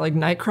where they talk about like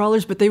night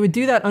crawlers, but they would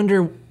do that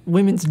under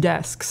women's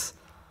desks.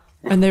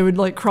 And they would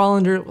like crawl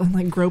under and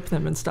like grope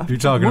them and stuff. You're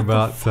talking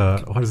about,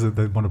 what is it?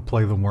 They want to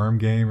play the worm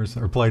game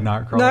or play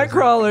night crawlers? Night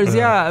crawlers,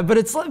 yeah. But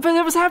it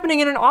was happening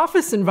in an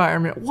office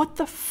environment. What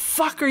the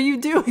fuck are you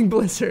doing,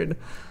 Blizzard?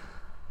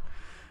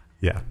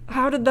 Yeah.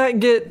 How did that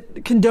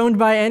get condoned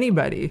by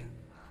anybody?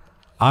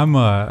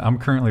 I'm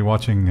currently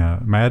watching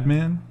Mad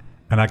Men,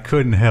 and I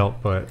couldn't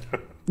help but.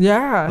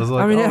 Yeah.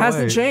 Like, it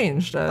hasn't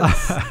changed.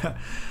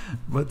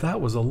 But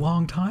that was a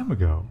long time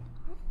ago.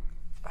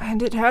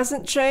 And it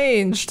hasn't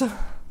changed.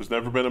 There's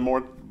never been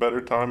a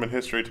better time in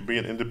history to be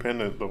an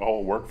independent. The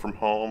whole work from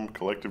home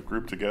collective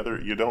group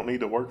together. You don't need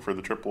to work for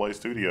the AAA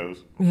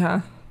studios.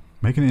 Yeah.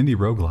 Make an indie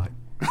roguelite.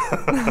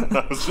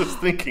 I was just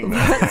thinking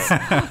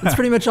that. That's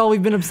pretty much all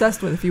we've been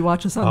obsessed with if you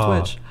watch us on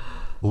Twitch.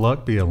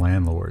 Luck be a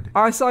landlord.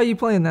 I saw you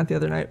playing that the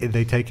other night.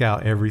 They take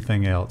out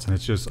everything else, and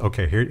it's just,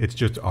 okay, here it's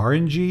just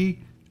RNG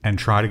and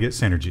try to get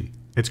synergy.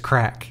 It's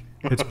crack.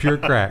 It's pure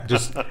crack.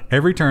 Just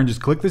every turn,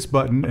 just click this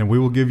button, and we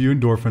will give you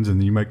endorphins, and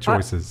then you make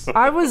choices.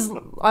 I was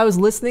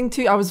listening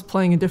to. I was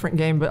playing a different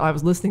game, but I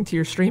was listening to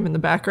your stream in the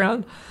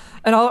background,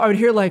 and I would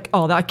hear like,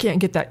 "Oh, I can't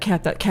get that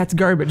cat. That cat's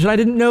garbage." And I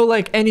didn't know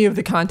like any of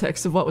the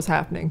context of what was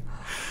happening.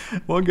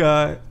 One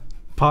guy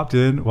popped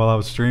in while I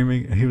was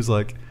streaming, and he was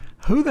like,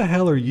 "Who the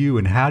hell are you,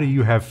 and how do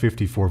you have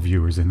 54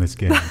 viewers in this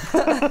game?"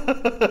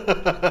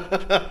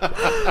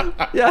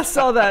 Yeah, I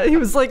saw that. He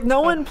was like,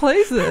 "No one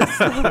plays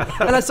this."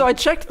 And so I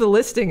checked the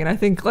listing, and I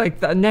think like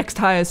the next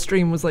highest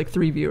stream was like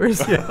 3 viewers.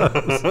 Yes.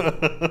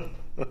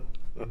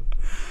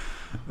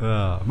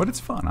 But it's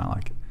fun. I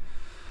like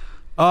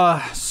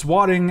it.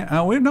 Swatting.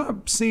 We've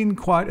not seen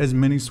quite as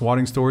many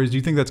swatting stories. Do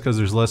you think that's because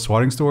there's less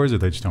swatting stories, or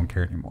they just don't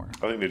care anymore?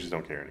 I think they just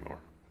don't care anymore.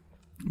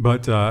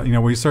 But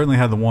we certainly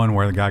had the one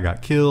where the guy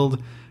got killed,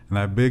 and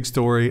that big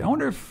story. I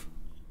wonder if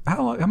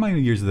how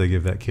many years did they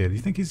give that kid? Do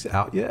you think he's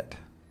out yet?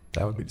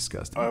 That would be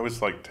disgusting. It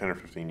was like 10 or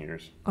 15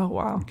 years. Oh,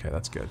 wow. Okay,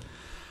 that's good.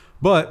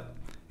 But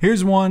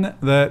here's one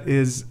that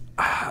is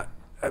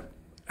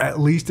at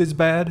least as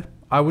bad,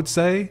 I would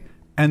say.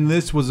 And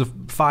this was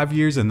 5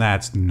 years, and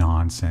that's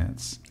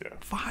nonsense. Yeah.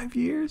 5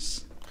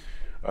 years?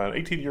 An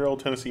 18-year-old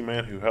Tennessee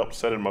man who helped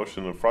set in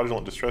motion a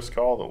fraudulent distress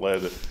call that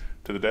led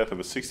to the death of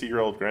a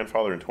 60-year-old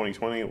grandfather in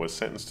 2020 was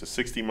sentenced to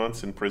 60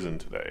 months in prison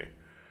today.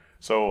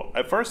 So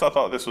at first I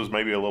thought this was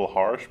maybe a little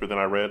harsh, but then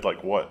I read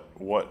like what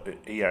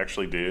he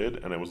actually did,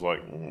 and it was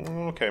like,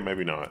 okay,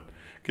 maybe not.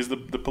 Because the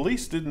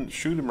police didn't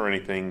shoot him or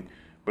anything,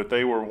 but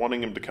they were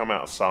wanting him to come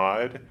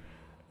outside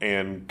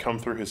and come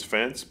through his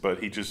fence, but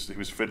he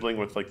was fiddling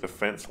with like the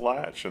fence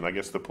latch, and I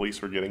guess the police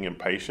were getting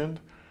impatient.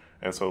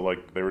 And so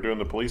like they were doing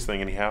the police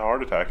thing, and he had a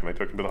heart attack, and they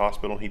took him to the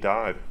hospital, and he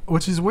died.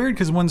 Which is weird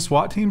because when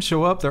SWAT teams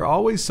show up, they're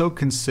always so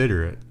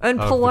considerate and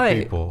of polite.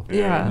 The people.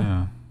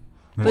 Yeah.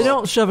 They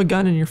don't shove a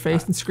gun in your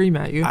face and scream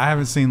at you. I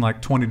haven't seen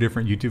like 20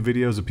 different YouTube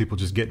videos of people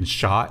just getting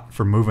shot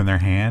for moving their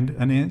hand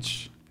an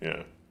inch.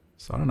 Yeah.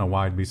 So I don't know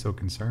why I'd be so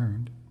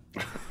concerned.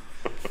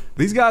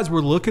 These guys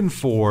were looking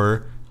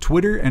for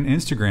Twitter and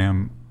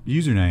Instagram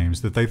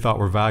usernames that they thought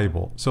were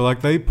valuable. So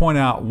like they point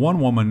out one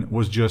woman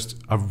was just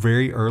a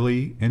very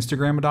early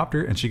Instagram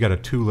adopter, and she got a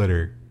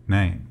 2-letter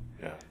name.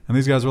 Yeah. And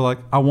these guys were like,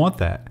 I want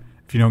that.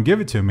 If you don't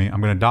give it to me, I'm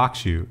going to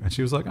dox you. And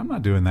she was like, I'm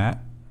not doing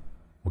that.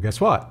 Well,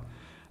 guess what?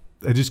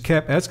 It just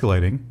kept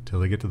escalating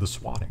till they get to the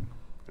swatting.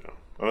 Yeah.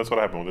 Well, that's what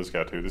happened with this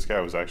guy too. This guy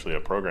was actually a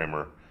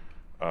programmer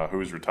who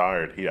was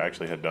retired. He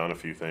actually had done a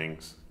few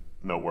things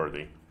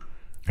noteworthy.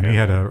 And he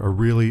had a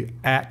really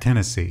at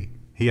Tennessee.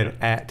 He had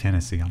at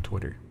Tennessee on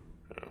Twitter.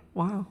 Yeah.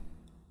 Wow.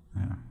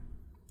 Yeah.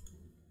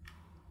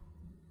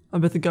 I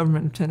bet the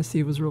government of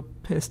Tennessee was real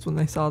pissed when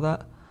they saw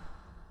that.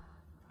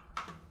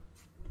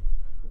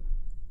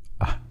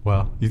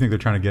 Well, you think they're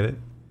trying to get it?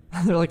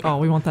 They're like, oh,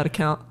 we want that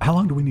account. How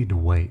long do we need to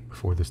wait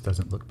before this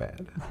doesn't look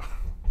bad?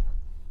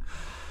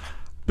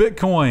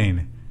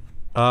 Bitcoin.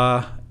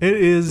 It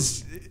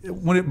is,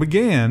 when it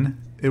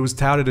began, it was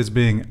touted as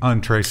being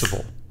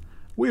untraceable.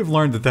 We have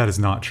learned that that is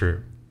not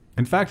true.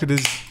 In fact, it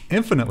is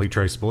infinitely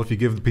traceable if you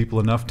give the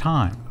people enough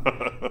time.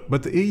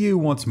 But the EU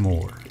wants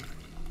more.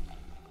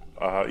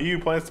 EU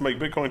plans to make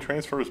Bitcoin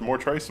transfers more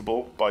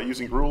traceable by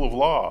using rule of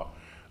law.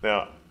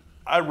 Now,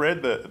 I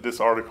read this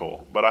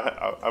article, but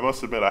I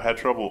must admit I had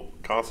trouble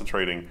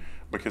concentrating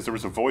because there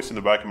was a voice in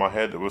the back of my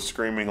head that was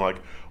screaming like,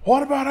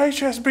 what about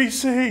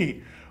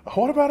HSBC?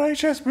 What about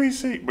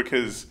HSBC?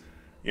 Because,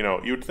 you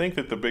would think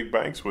that the big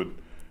banks would,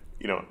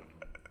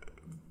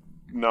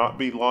 not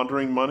be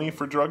laundering money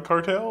for drug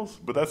cartels,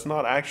 but that's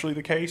not actually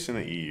the case in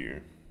the EU.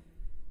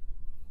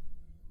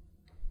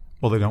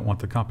 Well, they don't want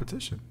the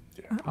competition,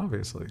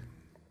 obviously.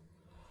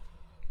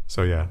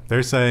 So yeah,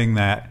 they're saying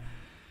that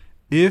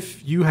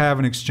if you have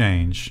an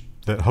exchange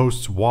that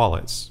hosts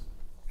wallets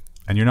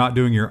and you're not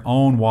doing your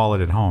own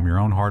wallet at home, your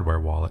own hardware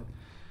wallet,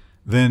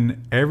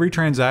 then every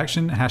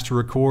transaction has to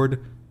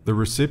record the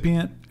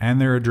recipient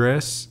and their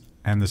address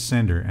and the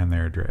sender and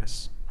their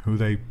address, who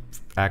they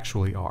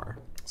actually are.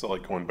 So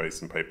like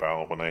Coinbase and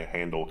PayPal, when they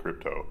handle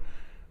crypto,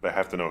 they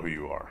have to know who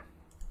you are,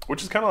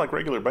 which is kind of like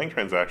regular bank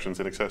transactions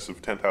in excess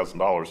of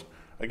 $10,000.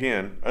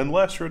 Again,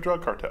 unless you're a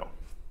drug cartel.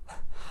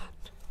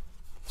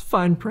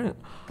 Fine print.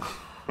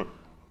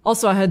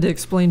 Also, I had to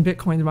explain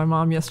Bitcoin to my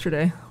mom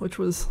yesterday, which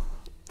was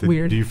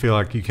weird. Do you feel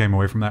like you came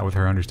away from that with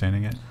her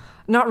understanding it?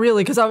 Not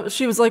really, because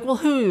she was like, well,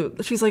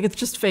 she's like, it's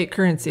just fake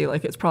currency.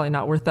 Like, it's probably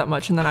not worth that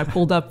much. And then I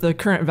pulled up the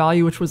current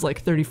value, which was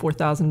like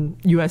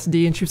 34,000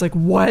 USD. And she was like,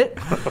 what?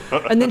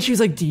 And then she was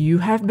like, do you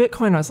have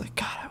Bitcoin? I was like,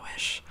 God, I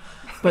wish.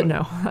 But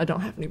no, I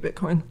don't have any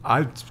Bitcoin.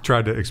 I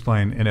tried to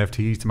explain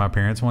NFTs to my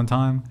parents one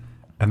time,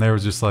 and there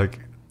was just like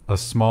a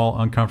small,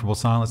 uncomfortable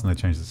silence, and they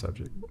changed the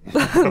subject.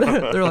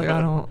 They're like,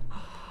 I don't.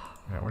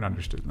 Yeah, we're not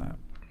interested in that.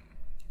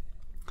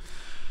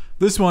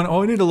 This one,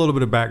 we need a little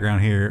bit of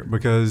background here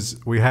because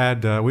we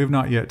have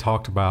not yet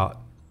talked about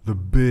the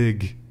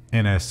big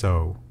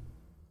NSO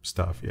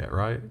stuff yet,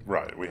 right?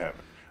 Right, we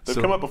haven't. They've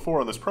come up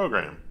before on this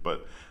program,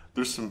 but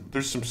there's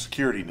some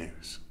security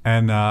news.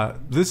 And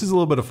this is a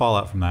little bit of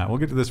fallout from that. We'll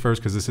get to this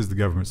first because this is the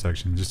government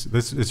section.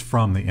 This is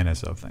from the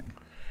NSO thing.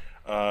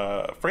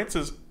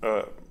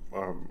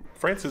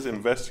 France is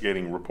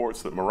investigating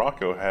reports that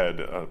Morocco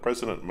had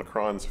President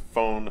Macron's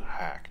phone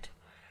hacked.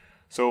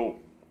 So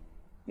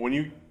when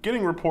you're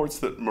getting reports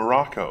that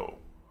Morocco,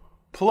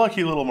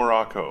 plucky little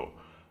Morocco,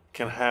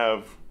 can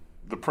have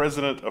the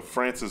president of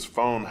France's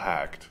phone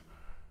hacked,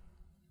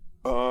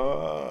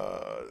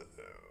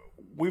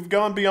 we've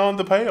gone beyond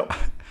the pale.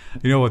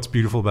 You know what's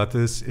beautiful about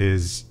this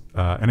is,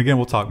 and again,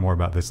 we'll talk more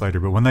about this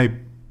later, but when they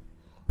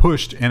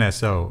pushed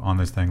NSO on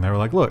this thing, they were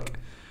like, look,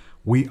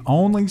 we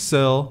only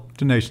sell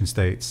to nation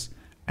states,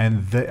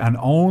 and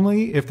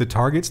only if the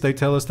targets they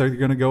tell us they're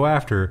going to go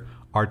after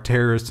are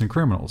terrorists and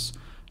criminals.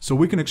 So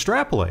we can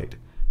extrapolate.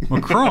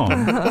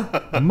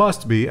 Macron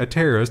must be a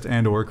terrorist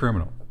and or a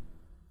criminal.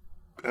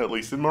 At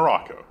least in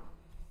Morocco.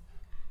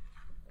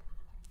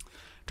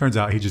 Turns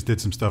out he just did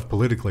some stuff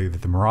politically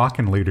that the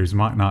Moroccan leaders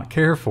might not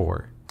care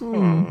for.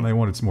 They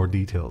wanted some more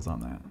details on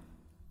that.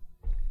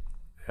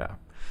 Yeah.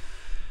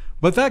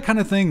 But that kind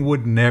of thing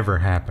would never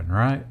happen,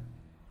 right?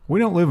 We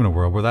don't live in a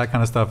world where that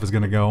kind of stuff is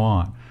going to go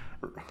on.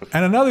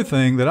 And another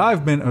thing that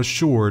I've been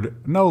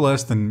assured no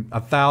less than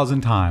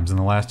 1,000 times in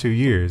the last 2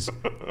 years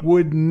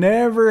would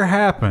never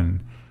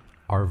happen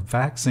are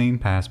vaccine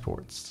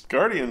passports.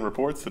 Guardian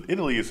reports that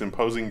Italy is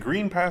imposing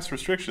green pass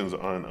restrictions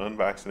on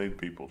unvaccinated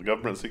people. The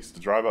government seeks to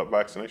drive up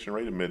vaccination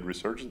rate amid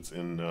resurgence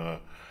in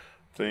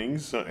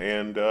things.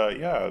 And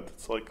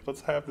it's like,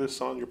 let's have this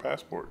on your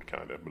passport,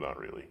 kind of, but not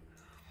really.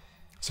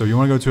 So you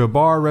want to go to a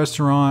bar,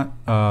 restaurant,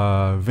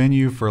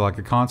 venue for like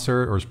a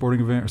concert or a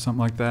sporting event or something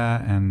like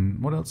that. And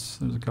what else?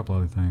 There's a couple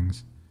other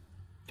things.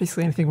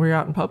 Basically anything where you're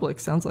out in public,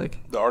 sounds like.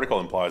 The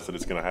article implies that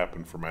it's going to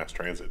happen for mass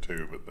transit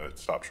too, but that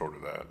stopped short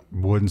of that.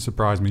 Wouldn't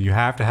surprise me. You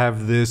have to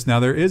have this. Now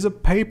there is a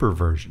paper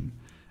version,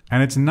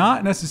 and it's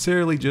not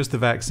necessarily just the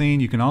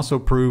vaccine. You can also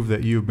prove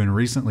that you've been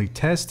recently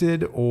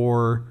tested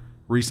or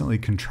recently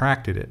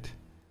contracted it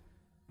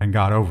and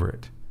got over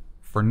it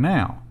for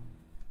now,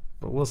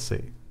 but we'll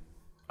see.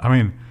 I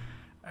mean,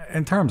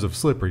 in terms of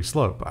slippery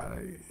slope,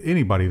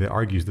 anybody that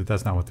argues that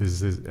that's not what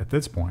this is at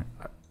this point,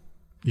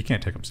 you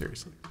can't take them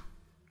seriously.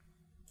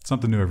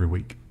 Something new every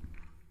week.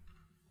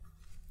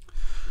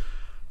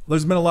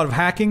 There's been a lot of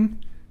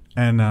hacking,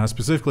 and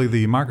specifically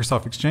the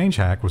Microsoft Exchange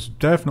hack was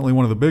definitely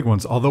one of the big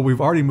ones, although we've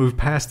already moved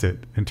past it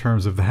in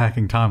terms of the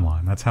hacking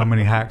timeline. That's how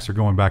many hacks are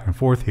going back and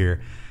forth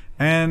here.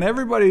 And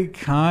everybody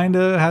kind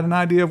of had an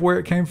idea of where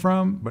it came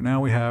from, but now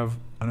we have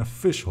an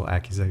official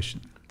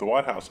accusation. The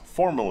White House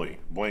formally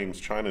blames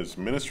China's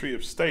Ministry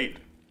of State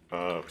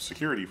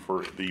Security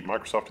for the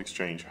Microsoft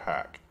Exchange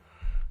hack.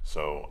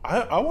 So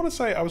I want to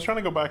say, I was trying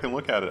to go back and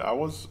look at it. I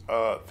was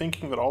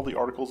thinking that all the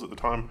articles at the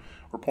time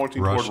were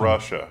pointing toward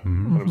Russia.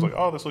 Mm-hmm. And it was like,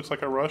 oh, this looks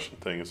like a Russian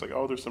thing. It's like,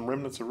 oh, there's some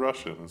remnants of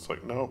Russia. And it's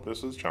like, no,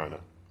 this is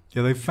China.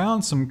 Yeah, they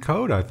found some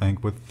code, I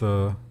think, with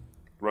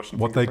Russian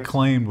what they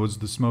claimed was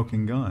the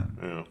smoking gun.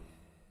 Yeah.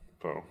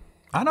 So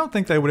I don't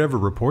think they would ever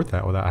report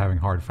that without having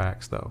hard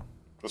facts, though.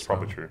 That's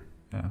probably true.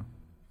 Yeah.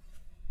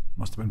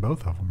 Must have been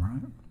both of them,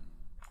 right?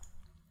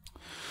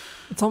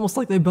 It's almost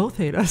like they both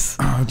hate us.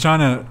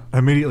 China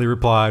immediately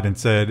replied and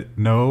said,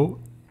 no,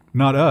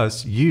 not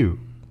us,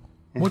 you.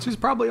 Which is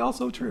probably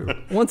also true.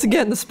 Once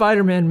again, the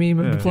Spider-Man meme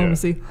of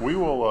diplomacy. Yeah. We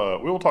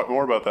will talk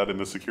more about that in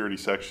the security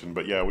section.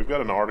 But yeah, we've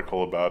got an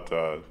article about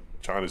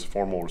China's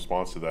formal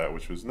response to that,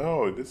 which was,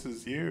 no, this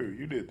is you.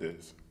 You did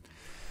this.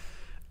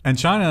 And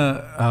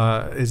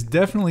China is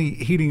definitely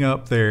heating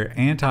up their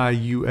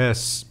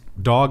anti-U.S.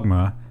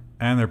 dogma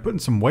and they're putting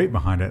some weight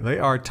behind it. They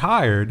are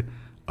tired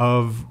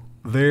of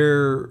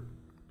their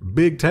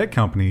big tech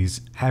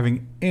companies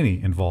having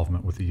any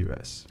involvement with the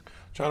U.S.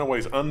 China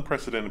weighs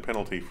unprecedented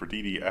penalty for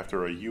Didi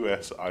after a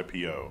U.S.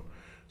 IPO.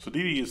 So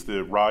Didi is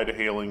the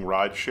ride-hailing,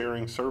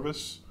 ride-sharing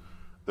service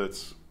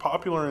that's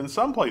popular in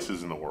some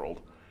places in the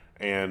world.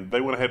 And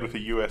they went ahead with a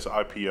U.S.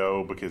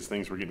 IPO because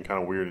things were getting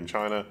kind of weird in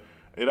China.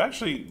 It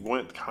actually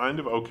went kind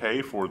of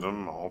okay for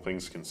them, all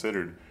things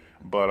considered.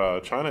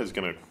 But China is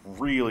going to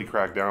really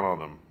crack down on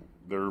them.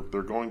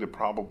 They're going to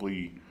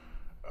probably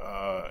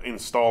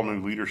install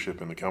new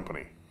leadership in the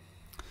company.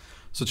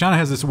 So China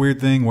has this weird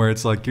thing where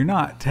it's like you're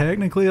not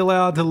technically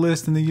allowed to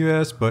list in the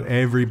U.S., but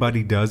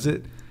everybody does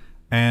it.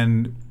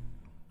 And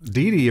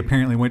Didi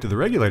apparently went to the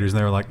regulators and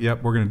they were like,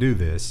 yep, we're going to do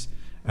this.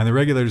 And the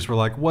regulators were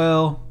like,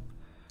 well,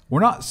 we're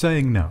not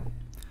saying no,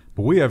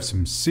 but we have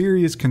some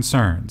serious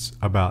concerns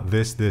about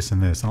this, this,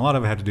 and this. And a lot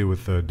of it had to do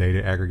with the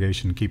data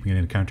aggregation, keeping it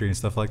in the country and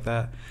stuff like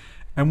that.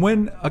 And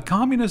when a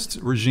communist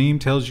regime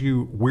tells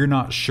you we're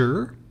not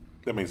sure,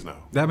 that means no.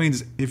 That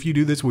means if you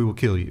do this, we will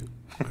kill you.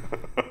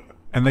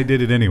 And they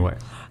did it anyway.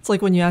 It's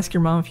like when you ask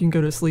your mom if you can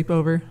go to a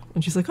sleepover,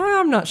 and she's like, oh,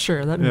 I'm not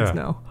sure. That means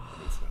no.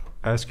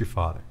 Ask your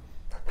father.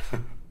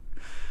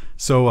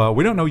 So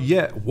we don't know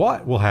yet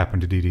what will happen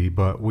to Didi,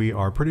 but we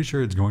are pretty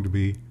sure it's going to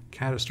be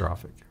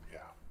catastrophic. Yeah.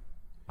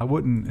 I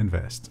wouldn't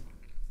invest.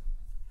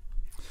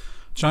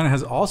 China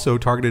has also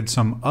targeted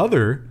some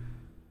other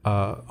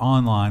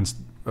online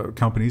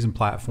companies and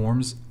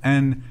platforms,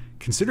 and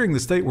considering the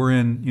state we're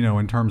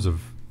in terms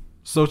of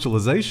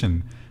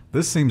socialization,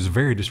 this seems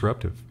very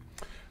disruptive.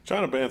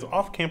 China bans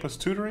off-campus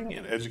tutoring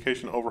and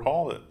education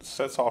overhaul that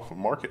sets off a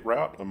market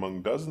rout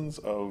among dozens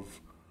of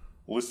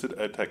listed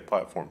edtech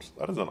platforms.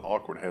 That is an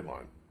awkward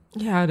headline.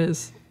 Yeah, it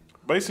is.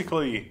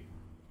 Basically,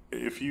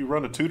 if you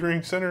run a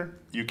tutoring center,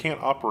 you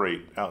can't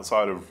operate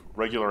outside of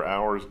regular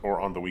hours or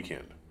on the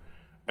weekend.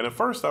 And at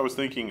first I was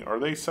thinking, are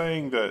they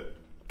saying that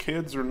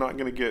kids are not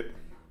going to get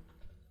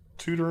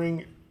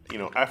tutoring,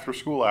 after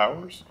school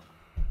hours?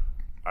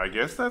 I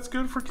guess that's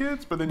good for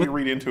kids, but then you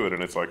read into it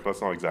and it's like,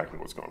 that's not exactly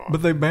what's going on.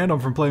 But they banned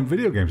them from playing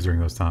video games during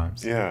those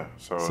times. Yeah.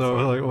 So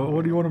like, well,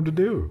 what do you want them to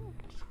do?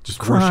 Just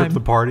crime. Worship the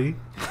party?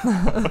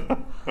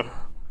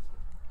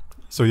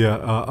 So yeah,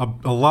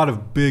 a lot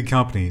of big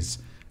companies,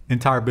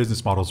 entire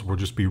business models will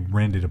just be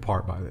rended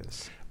apart by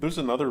this. There's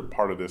another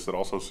part of this that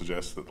also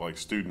suggests that like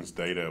students'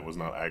 data was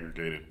not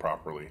aggregated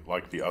properly,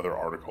 like the other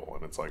article.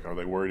 And it's like, are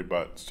they worried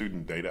about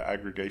student data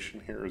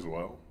aggregation here as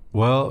well?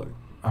 Well,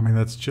 I mean,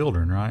 that's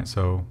children, right?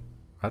 So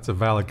that's a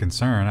valid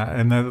concern.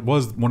 And that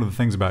was one of the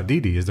things about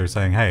Didi is they're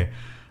saying, hey,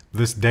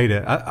 this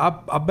data,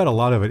 I bet a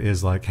lot of it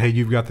is like, hey,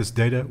 you've got this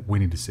data, we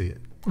need to see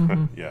it.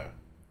 Mm-hmm. Yeah.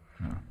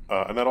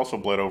 And that also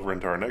bled over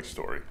into our next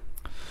story.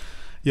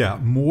 Yeah,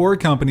 more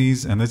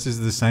companies, and this is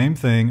the same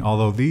thing,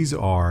 although these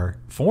are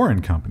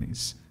foreign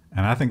companies.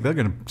 And I think they're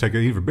going to take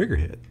an even bigger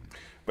hit.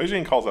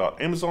 Beijing calls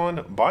out Amazon,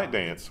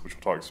 ByteDance, which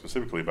we'll talk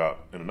specifically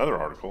about in another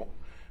article,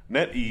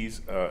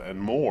 NetEase, and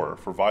more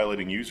for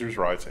violating users'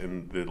 rights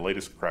in the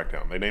latest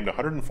crackdown. They named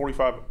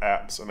 145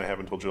 apps, and they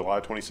have until July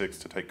 26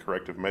 to take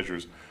corrective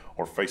measures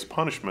or face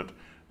punishment,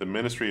 the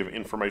Ministry of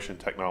Information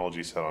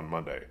Technology said on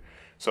Monday.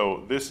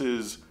 So this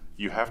is,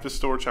 you have to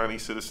store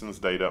Chinese citizens'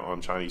 data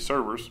on Chinese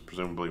servers,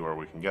 presumably where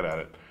we can get at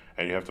it,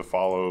 and you have to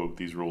follow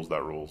these rules,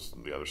 that rules,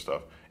 and the other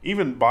stuff.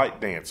 Even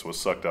ByteDance was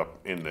sucked up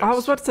in this. I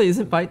was about to say,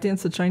 isn't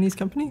ByteDance a Chinese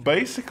company?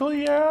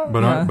 Basically, yeah.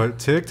 But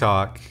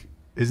TikTok,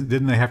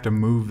 didn't they have to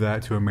move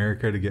that to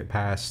America to get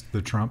past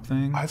the Trump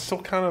thing? It's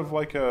still kind of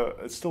like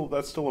that's still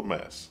a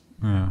mess.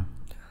 Yeah.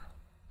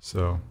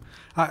 So,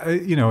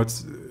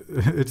 it's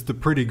the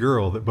pretty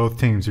girl that both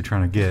teams are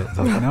trying to get. It's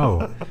like,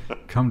 no,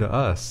 come to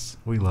us.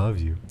 We love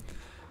you.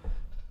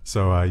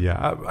 So,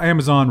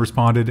 Amazon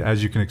responded,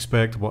 as you can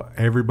expect. The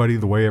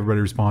way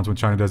everybody responds when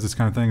China does this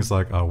kind of thing is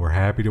like, oh, we're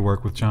happy to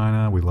work with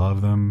China. We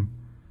love them.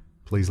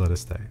 Please let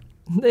us stay.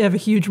 They have a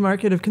huge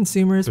market of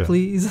consumers,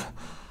 please.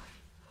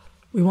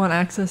 We want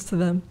access to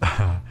them.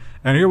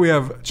 And here we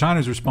have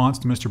China's response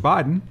to Mr.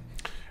 Biden.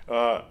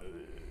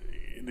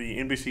 The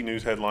NBC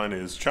News headline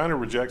is, China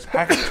rejects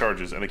hacking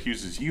charges and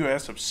accuses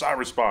U.S. of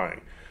cyber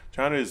spying.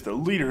 China is the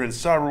leader in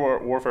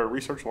cyber warfare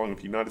research along with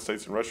the United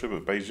States and Russia,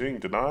 but Beijing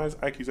denies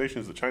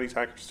accusations that Chinese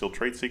hackers steal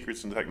trade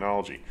secrets and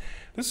technology.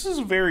 This is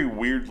a very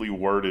weirdly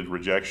worded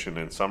rejection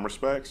in some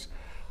respects,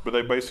 but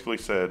they basically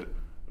said,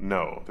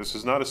 no, this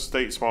is not a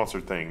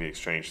state-sponsored thing, the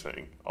exchange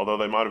thing, although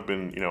they might have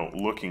been,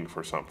 looking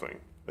for something.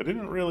 They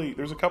didn't really,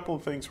 there's a couple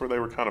of things where they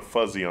were kind of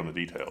fuzzy on the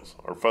details,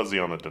 or fuzzy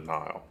on the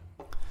denial.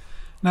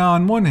 Now,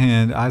 on one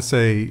hand, I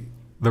say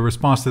the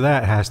response to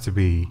that has to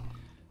be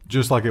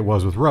just like it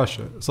was with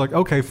Russia. It's like,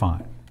 okay,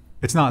 fine.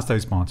 It's not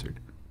state-sponsored,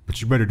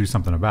 but you better do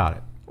something about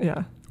it.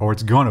 Yeah. Or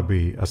it's going to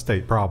be a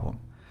state problem.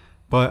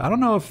 But I don't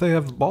know if they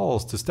have the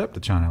balls to step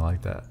to China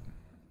like that.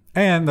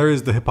 And there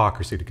is the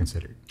hypocrisy to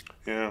consider.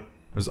 Yeah.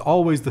 There's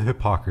always the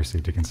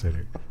hypocrisy to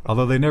consider.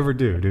 Although they never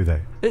do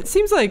they? It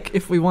seems like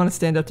if we want to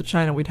stand up to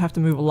China, we'd have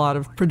to move a lot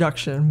of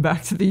production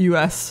back to the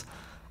U.S.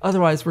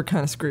 Otherwise, we're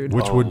kind of screwed.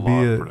 Which would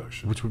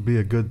be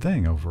a good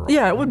thing overall.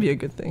 Yeah, it would be a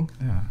good thing.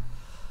 Yeah.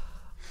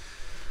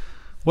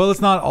 Well,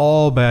 it's not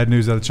all bad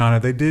news out of China.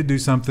 They did do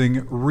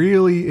something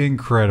really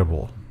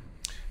incredible.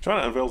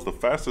 China unveils the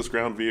fastest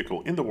ground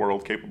vehicle in the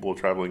world capable of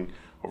traveling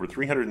over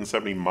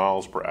 370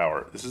 miles per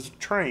hour. This is a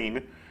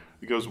train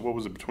that goes, what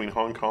was it, between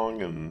Hong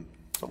Kong and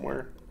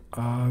somewhere?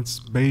 It's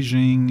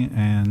Beijing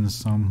and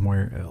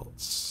somewhere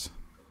else.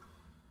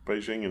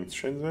 Beijing and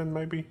Shenzhen,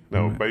 maybe?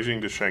 No, Beijing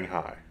to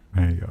Shanghai.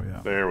 There you go,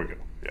 yeah. There we go,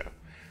 yeah.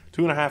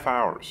 2.5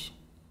 hours.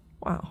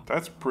 Wow.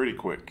 That's pretty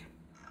quick.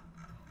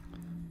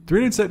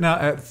 Now,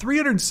 at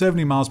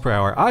 370 miles per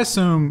hour, I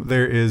assume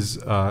there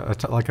is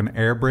like an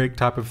air brake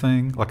type of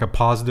thing, like a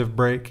positive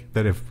brake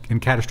that if in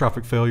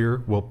catastrophic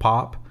failure will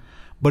pop.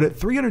 But at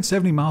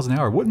 370 miles an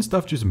hour, wouldn't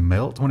stuff just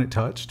melt when it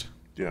touched?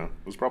 Yeah, it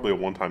was probably a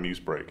one-time use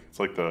brake. It's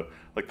like the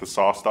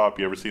saw stop.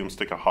 You ever see them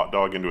stick a hot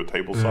dog into a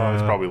table saw?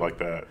 It's probably like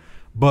that.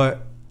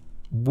 But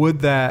would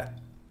that,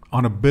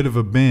 on a bit of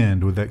a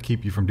bend, would that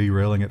keep you from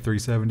derailing at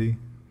 370?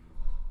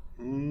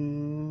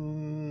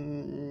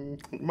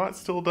 You might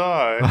still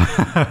die.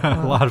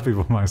 A lot of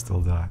people might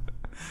still die.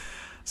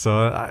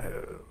 So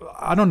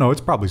I don't know.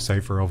 It's probably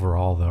safer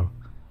overall, though.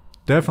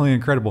 Definitely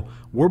incredible.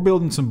 We're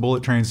building some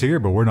bullet trains here,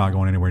 but we're not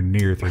going anywhere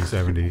near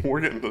 370. We're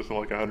getting to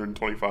like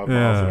 125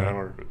 miles an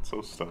hour. It's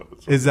so stuff.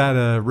 Is that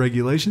a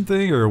regulation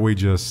thing, or are we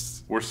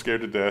just... We're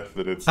scared to death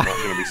that it's not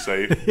going to be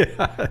safe.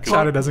 Yeah,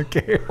 China doesn't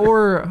care.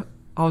 Or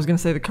I was going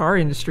to say the car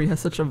industry has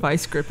such a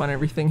vice grip on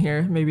everything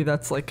here. Maybe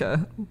that's like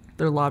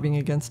they're lobbying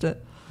against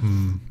it.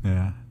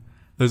 Yeah.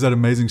 There's that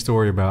amazing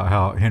story about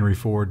how Henry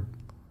Ford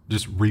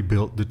just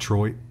rebuilt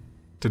Detroit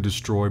to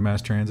destroy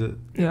mass transit.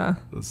 Yeah.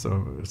 It's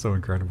so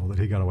incredible that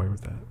he got away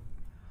with that.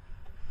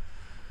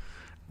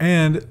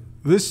 And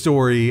this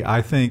story,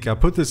 I think, I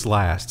put this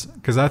last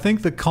because I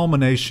think the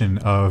culmination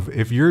of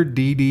if you're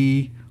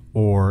DD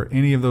or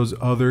any of those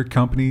other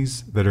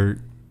companies that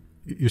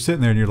you're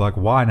sitting there and you're like,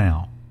 why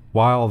now?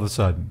 Why all of a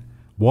sudden?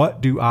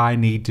 What do I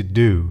need to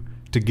do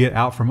to get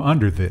out from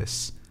under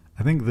this?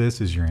 I think this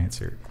is your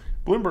answer.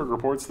 Bloomberg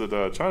reports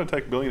that China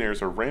tech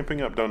billionaires are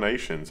ramping up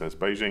donations as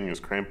Beijing is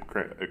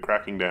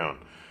cracking down.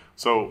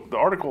 So the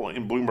article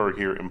in Bloomberg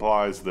here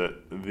implies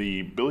that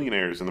the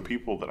billionaires and the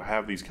people that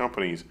have these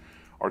companies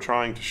are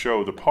trying to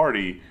show the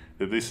party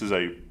that this is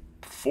a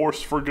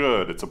force for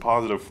good. It's a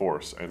positive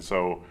force. And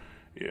so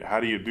how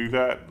do you do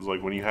that? It's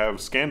like when you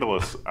have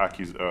scandalous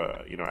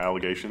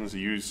allegations,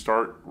 you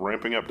start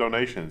ramping up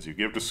donations. You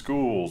give to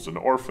schools and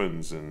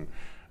orphans and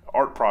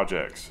art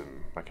projects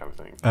and that kind of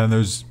thing. And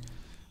there's...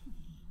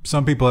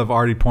 Some people have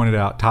already pointed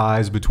out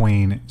ties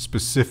between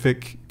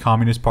specific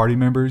Communist Party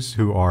members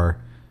who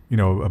are,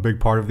 a big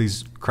part of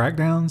these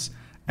crackdowns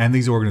and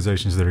these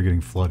organizations that are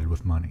getting flooded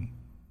with money.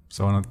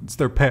 So it's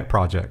their pet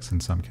projects in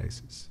some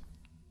cases.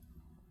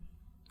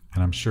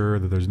 And I'm sure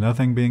that there's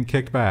nothing being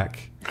kicked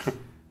back.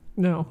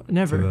 No,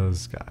 never. To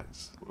those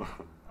guys.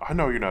 I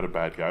know you're not a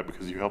bad guy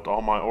because you helped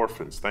all my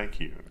orphans.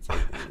 Thank you. It's like,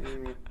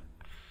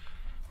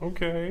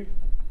 okay.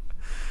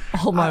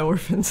 All my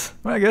orphans.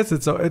 Well, I guess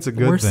it's a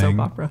good Worst thing. soap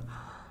opera.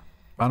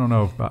 I don't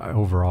know if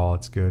overall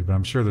it's good, but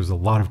I'm sure there's a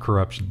lot of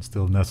corruption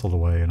still nestled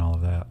away and all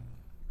of that.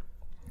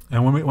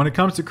 And when it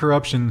comes to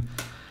corruption,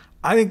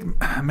 I think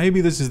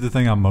maybe this is the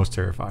thing I'm most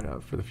terrified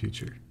of for the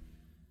future.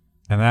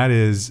 And that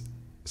is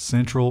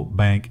central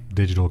bank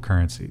digital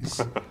currencies.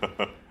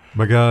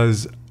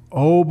 Because,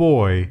 oh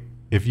boy,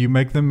 if you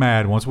make them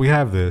mad once we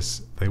have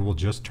this, they will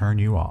just turn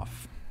you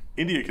off.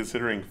 India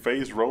considering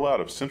phased rollout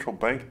of central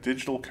bank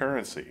digital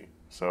currency.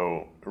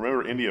 So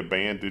remember, India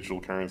banned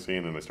digital currency,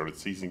 and then they started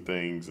seizing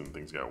things, and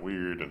things got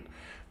weird, and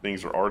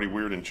things are already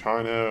weird in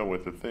China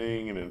with the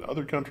thing, and then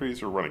other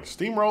countries are running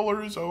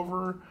steamrollers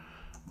over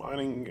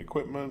mining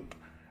equipment.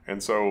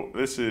 And so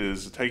this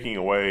is taking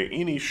away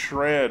any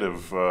shred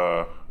of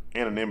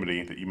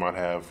anonymity that you might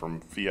have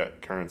from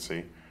fiat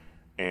currency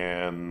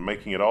and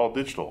making it all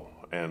digital.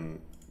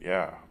 And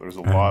yeah, there's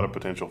a lot of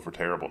potential for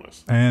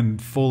terribleness.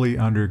 And fully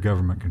under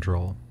government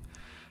control.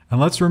 And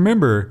let's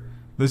remember,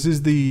 this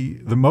is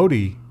the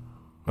Modi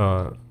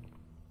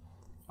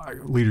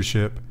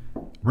leadership.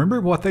 Remember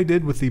what they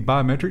did with the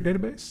biometric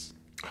database?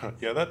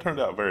 Yeah, that turned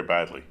out very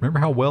badly. Remember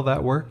how well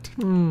that worked?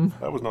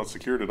 That was not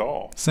secured at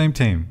all. Same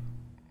team.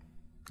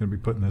 Going to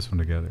be putting this one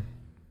together.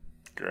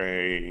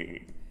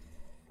 Great.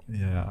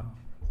 Yeah.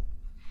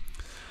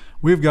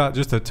 We've got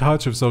just a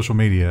touch of social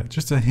media,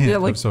 just a hint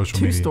of social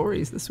media. 2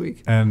 stories this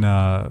week. And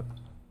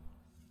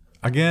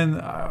again,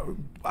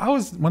 I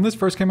was when this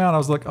first came out, I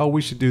was like, "Oh,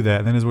 we should do that."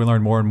 And then as we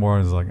learned more and more, I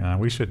was like,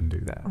 "We shouldn't do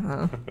that."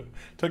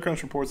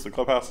 TechCrunch reports the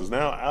Clubhouse is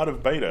now out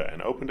of beta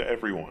and open to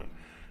everyone.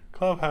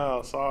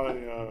 Clubhouse,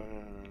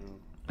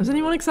 is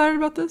anyone excited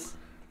about this?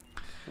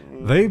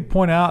 They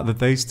point out that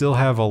they still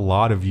have a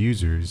lot of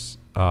users,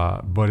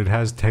 but it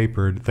has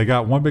tapered. They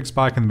got one big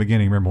spike in the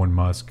beginning. Remember when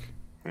Musk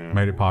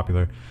made it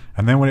popular?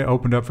 And then when it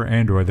opened up for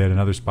Android, they had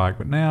another spike.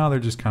 But now they're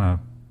just kind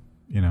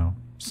of,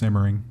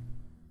 simmering.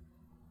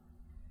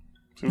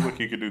 Seems like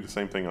you could do the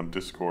same thing on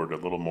Discord a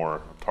little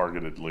more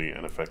targetedly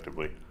and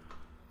effectively.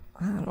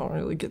 I don't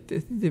really get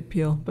the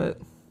appeal, but...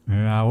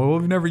 Yeah, well,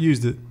 we've never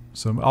used it.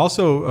 So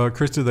also,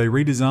 Krista, they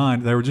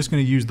redesigned. They were just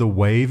going to use the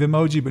wave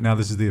emoji, but now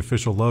this is the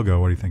official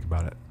logo. What do you think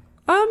about it?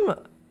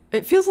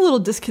 It feels a little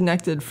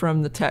disconnected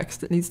from the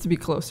text. It needs to be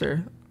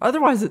closer.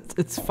 Otherwise,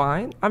 it's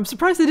fine. I'm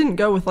surprised they didn't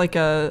go with like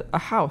a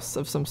house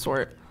of some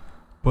sort.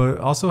 But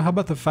also, how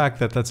about the fact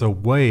that that's a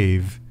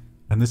wave,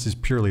 and this is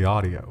purely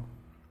audio?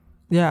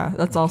 Yeah,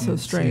 that's also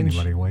strange. See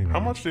anybody waving.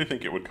 How much do you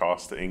think it would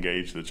cost to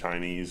engage the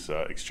Chinese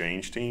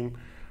exchange team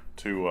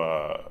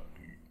to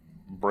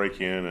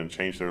break in and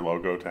change their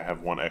logo to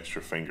have one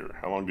extra finger?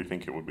 How long do you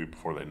think it would be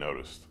before they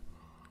noticed?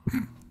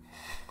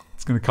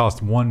 It's going to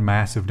cost one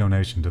massive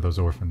donation to those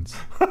orphans.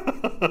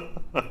 That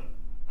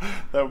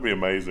would be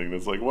amazing.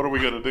 It's like, what are we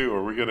going to do?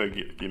 Are we going to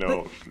get,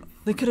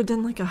 They could have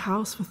done like a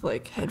house with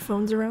like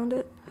headphones around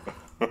it.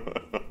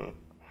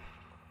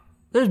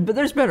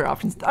 There's better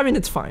options. I mean,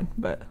 it's fine,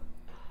 but...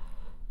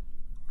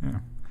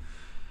 Yeah.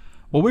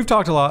 Well, we've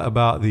talked a lot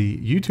about the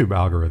YouTube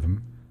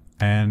algorithm,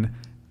 and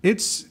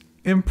it's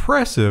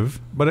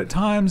impressive, but at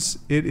times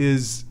it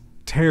is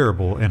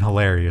terrible in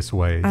hilarious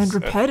ways. And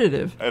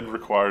repetitive. And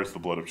requires the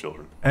blood of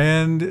children.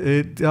 And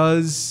it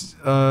does,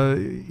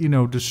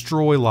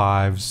 destroy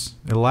lives.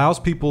 It allows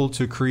people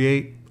to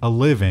create a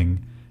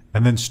living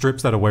and then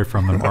strips that away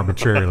from them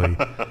arbitrarily.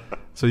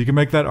 So you can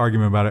make that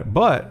argument about it.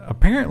 But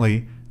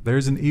apparently,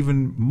 there's an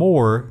even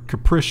more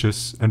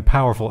capricious and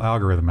powerful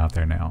algorithm out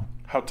there now.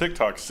 How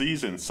TikTok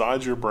sees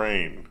inside your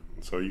brain.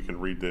 So you can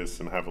read this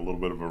and have a little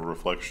bit of a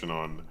reflection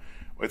on...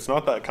 It's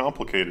not that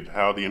complicated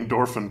how the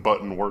endorphin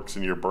button works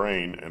in your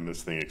brain, and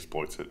this thing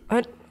exploits it.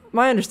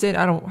 My understanding,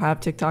 I don't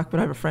have TikTok, but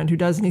I have a friend who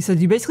does, and he said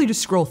you basically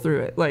just scroll through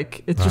it.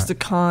 Like, it's just a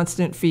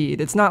constant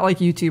feed. It's not like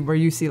YouTube where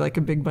you see like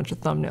a big bunch of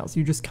thumbnails.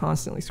 You just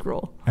constantly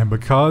scroll. And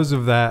because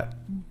of that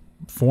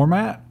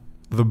format,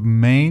 the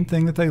main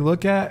thing that they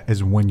look at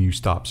is when you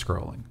stop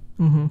scrolling.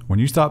 Mm-hmm. When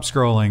you stop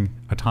scrolling,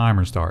 a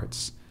timer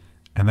starts.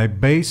 And they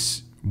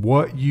base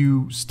what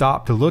you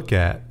stop to look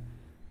at,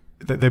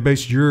 they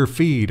base your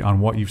feed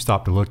on what you've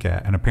stopped to look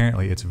at. And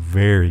apparently it's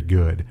very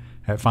good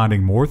at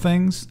finding more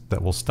things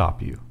that will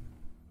stop you.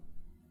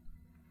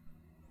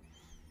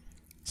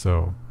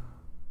 So.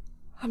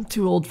 I'm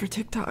too old for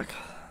TikTok.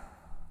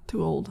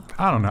 Too old.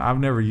 I don't know. I've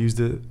never used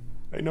it.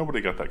 Hey,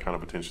 nobody got that kind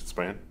of attention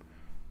span.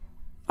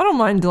 I don't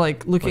mind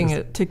like looking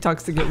at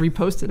TikToks that get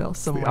reposted else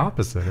somewhere. The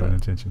opposite of an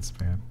attention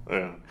span.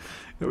 Yeah.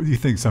 Do you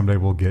think someday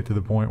we'll get to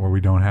the point where we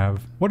don't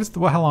have...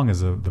 How long is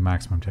the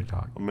maximum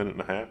TikTok? A minute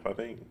and a half, I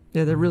think.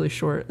 Yeah, they're really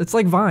short. It's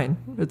like Vine.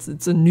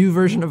 It's a new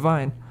version of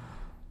Vine.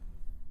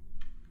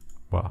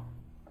 Well,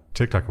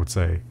 TikTok would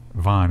say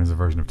Vine is a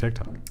version of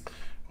TikTok.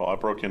 Well, I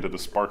broke into the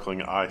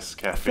sparkling ice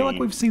caffeine. I feel like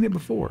we've seen it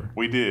before.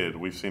 We did.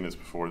 We've seen this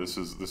before. This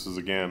is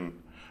again,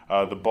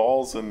 the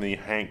balls in the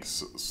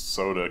Hank's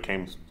soda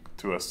came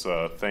to us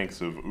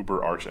thanks of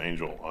Uber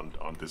Archangel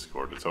on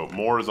Discord. So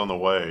more is on the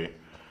way.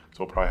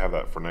 So we'll probably have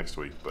that for next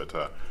week. But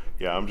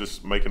yeah, I'm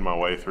just making my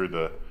way through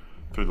the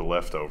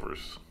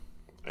leftovers.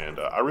 And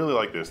I really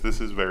like this.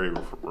 This is very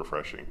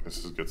refreshing.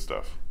 This is good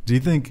stuff. Do you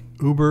think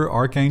Uber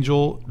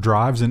Archangel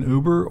drives an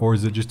Uber, or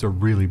is it just a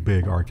really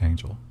big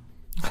Archangel?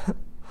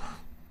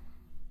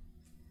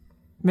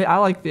 I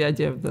like the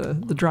idea of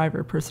the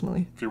driver,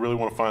 personally. If you really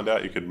want to find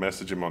out, you could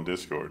message him on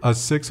Discord. A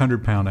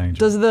 600-pound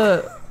angel. Does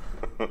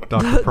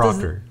Dr.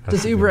 Proctor.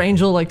 Does Uber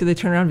Angel, do they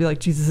turn around and be like,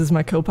 Jesus is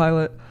my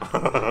co-pilot?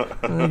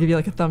 And they give you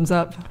a thumbs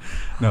up?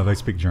 No, they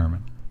speak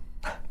German.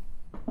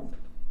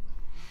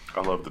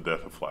 I love the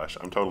death of Flash.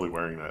 I'm totally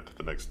wearing that to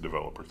the next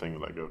developer thing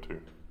that I go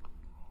to.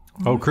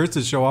 Oh, Chris,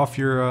 to show off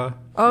your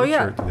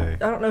shirt today.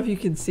 I don't know if you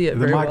can see it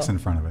The very mic's well. in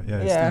front of it.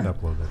 Yeah, stand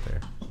up a little bit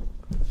there.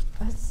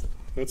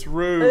 That's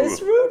Rue.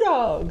 It's Rue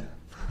Dog.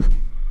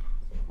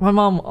 My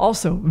mom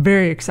also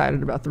very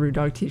excited about the Rue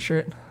Dog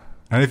t-shirt.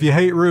 And if you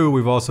hate Rue,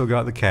 we've also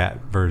got the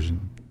cat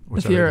version.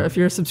 Which if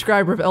you're a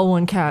subscriber of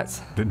L1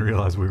 Cats. Didn't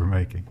realize we were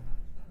making.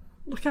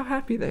 Look how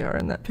happy they are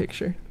in that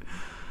picture.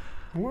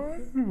 What?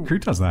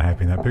 Crouton's not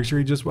happy in that picture.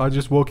 I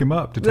just woke him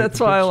up to take That's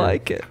the why I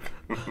picture. like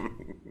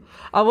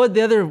it.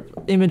 The other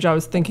image I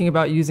was thinking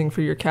about using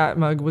for your cat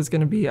mug was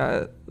going to be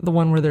the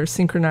one where they're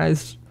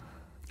synchronized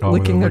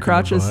licking their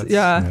crotches. Butts.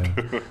 Yeah.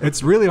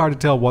 It's really hard to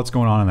tell what's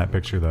going on in that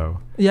picture, though.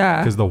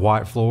 Yeah. Because the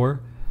white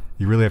floor,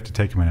 you really have to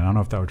take them in. I don't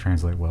know if that would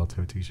translate well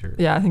to a t-shirt.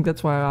 Yeah, I think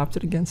that's why I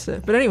opted against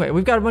it. But anyway,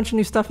 we've got a bunch of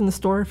new stuff in the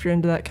store. If you're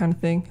into that kind of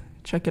thing,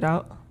 check it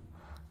out.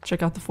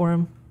 Check out the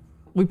forum.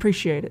 We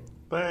appreciate it.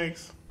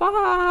 Thanks.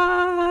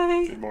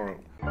 Bye. See you tomorrow.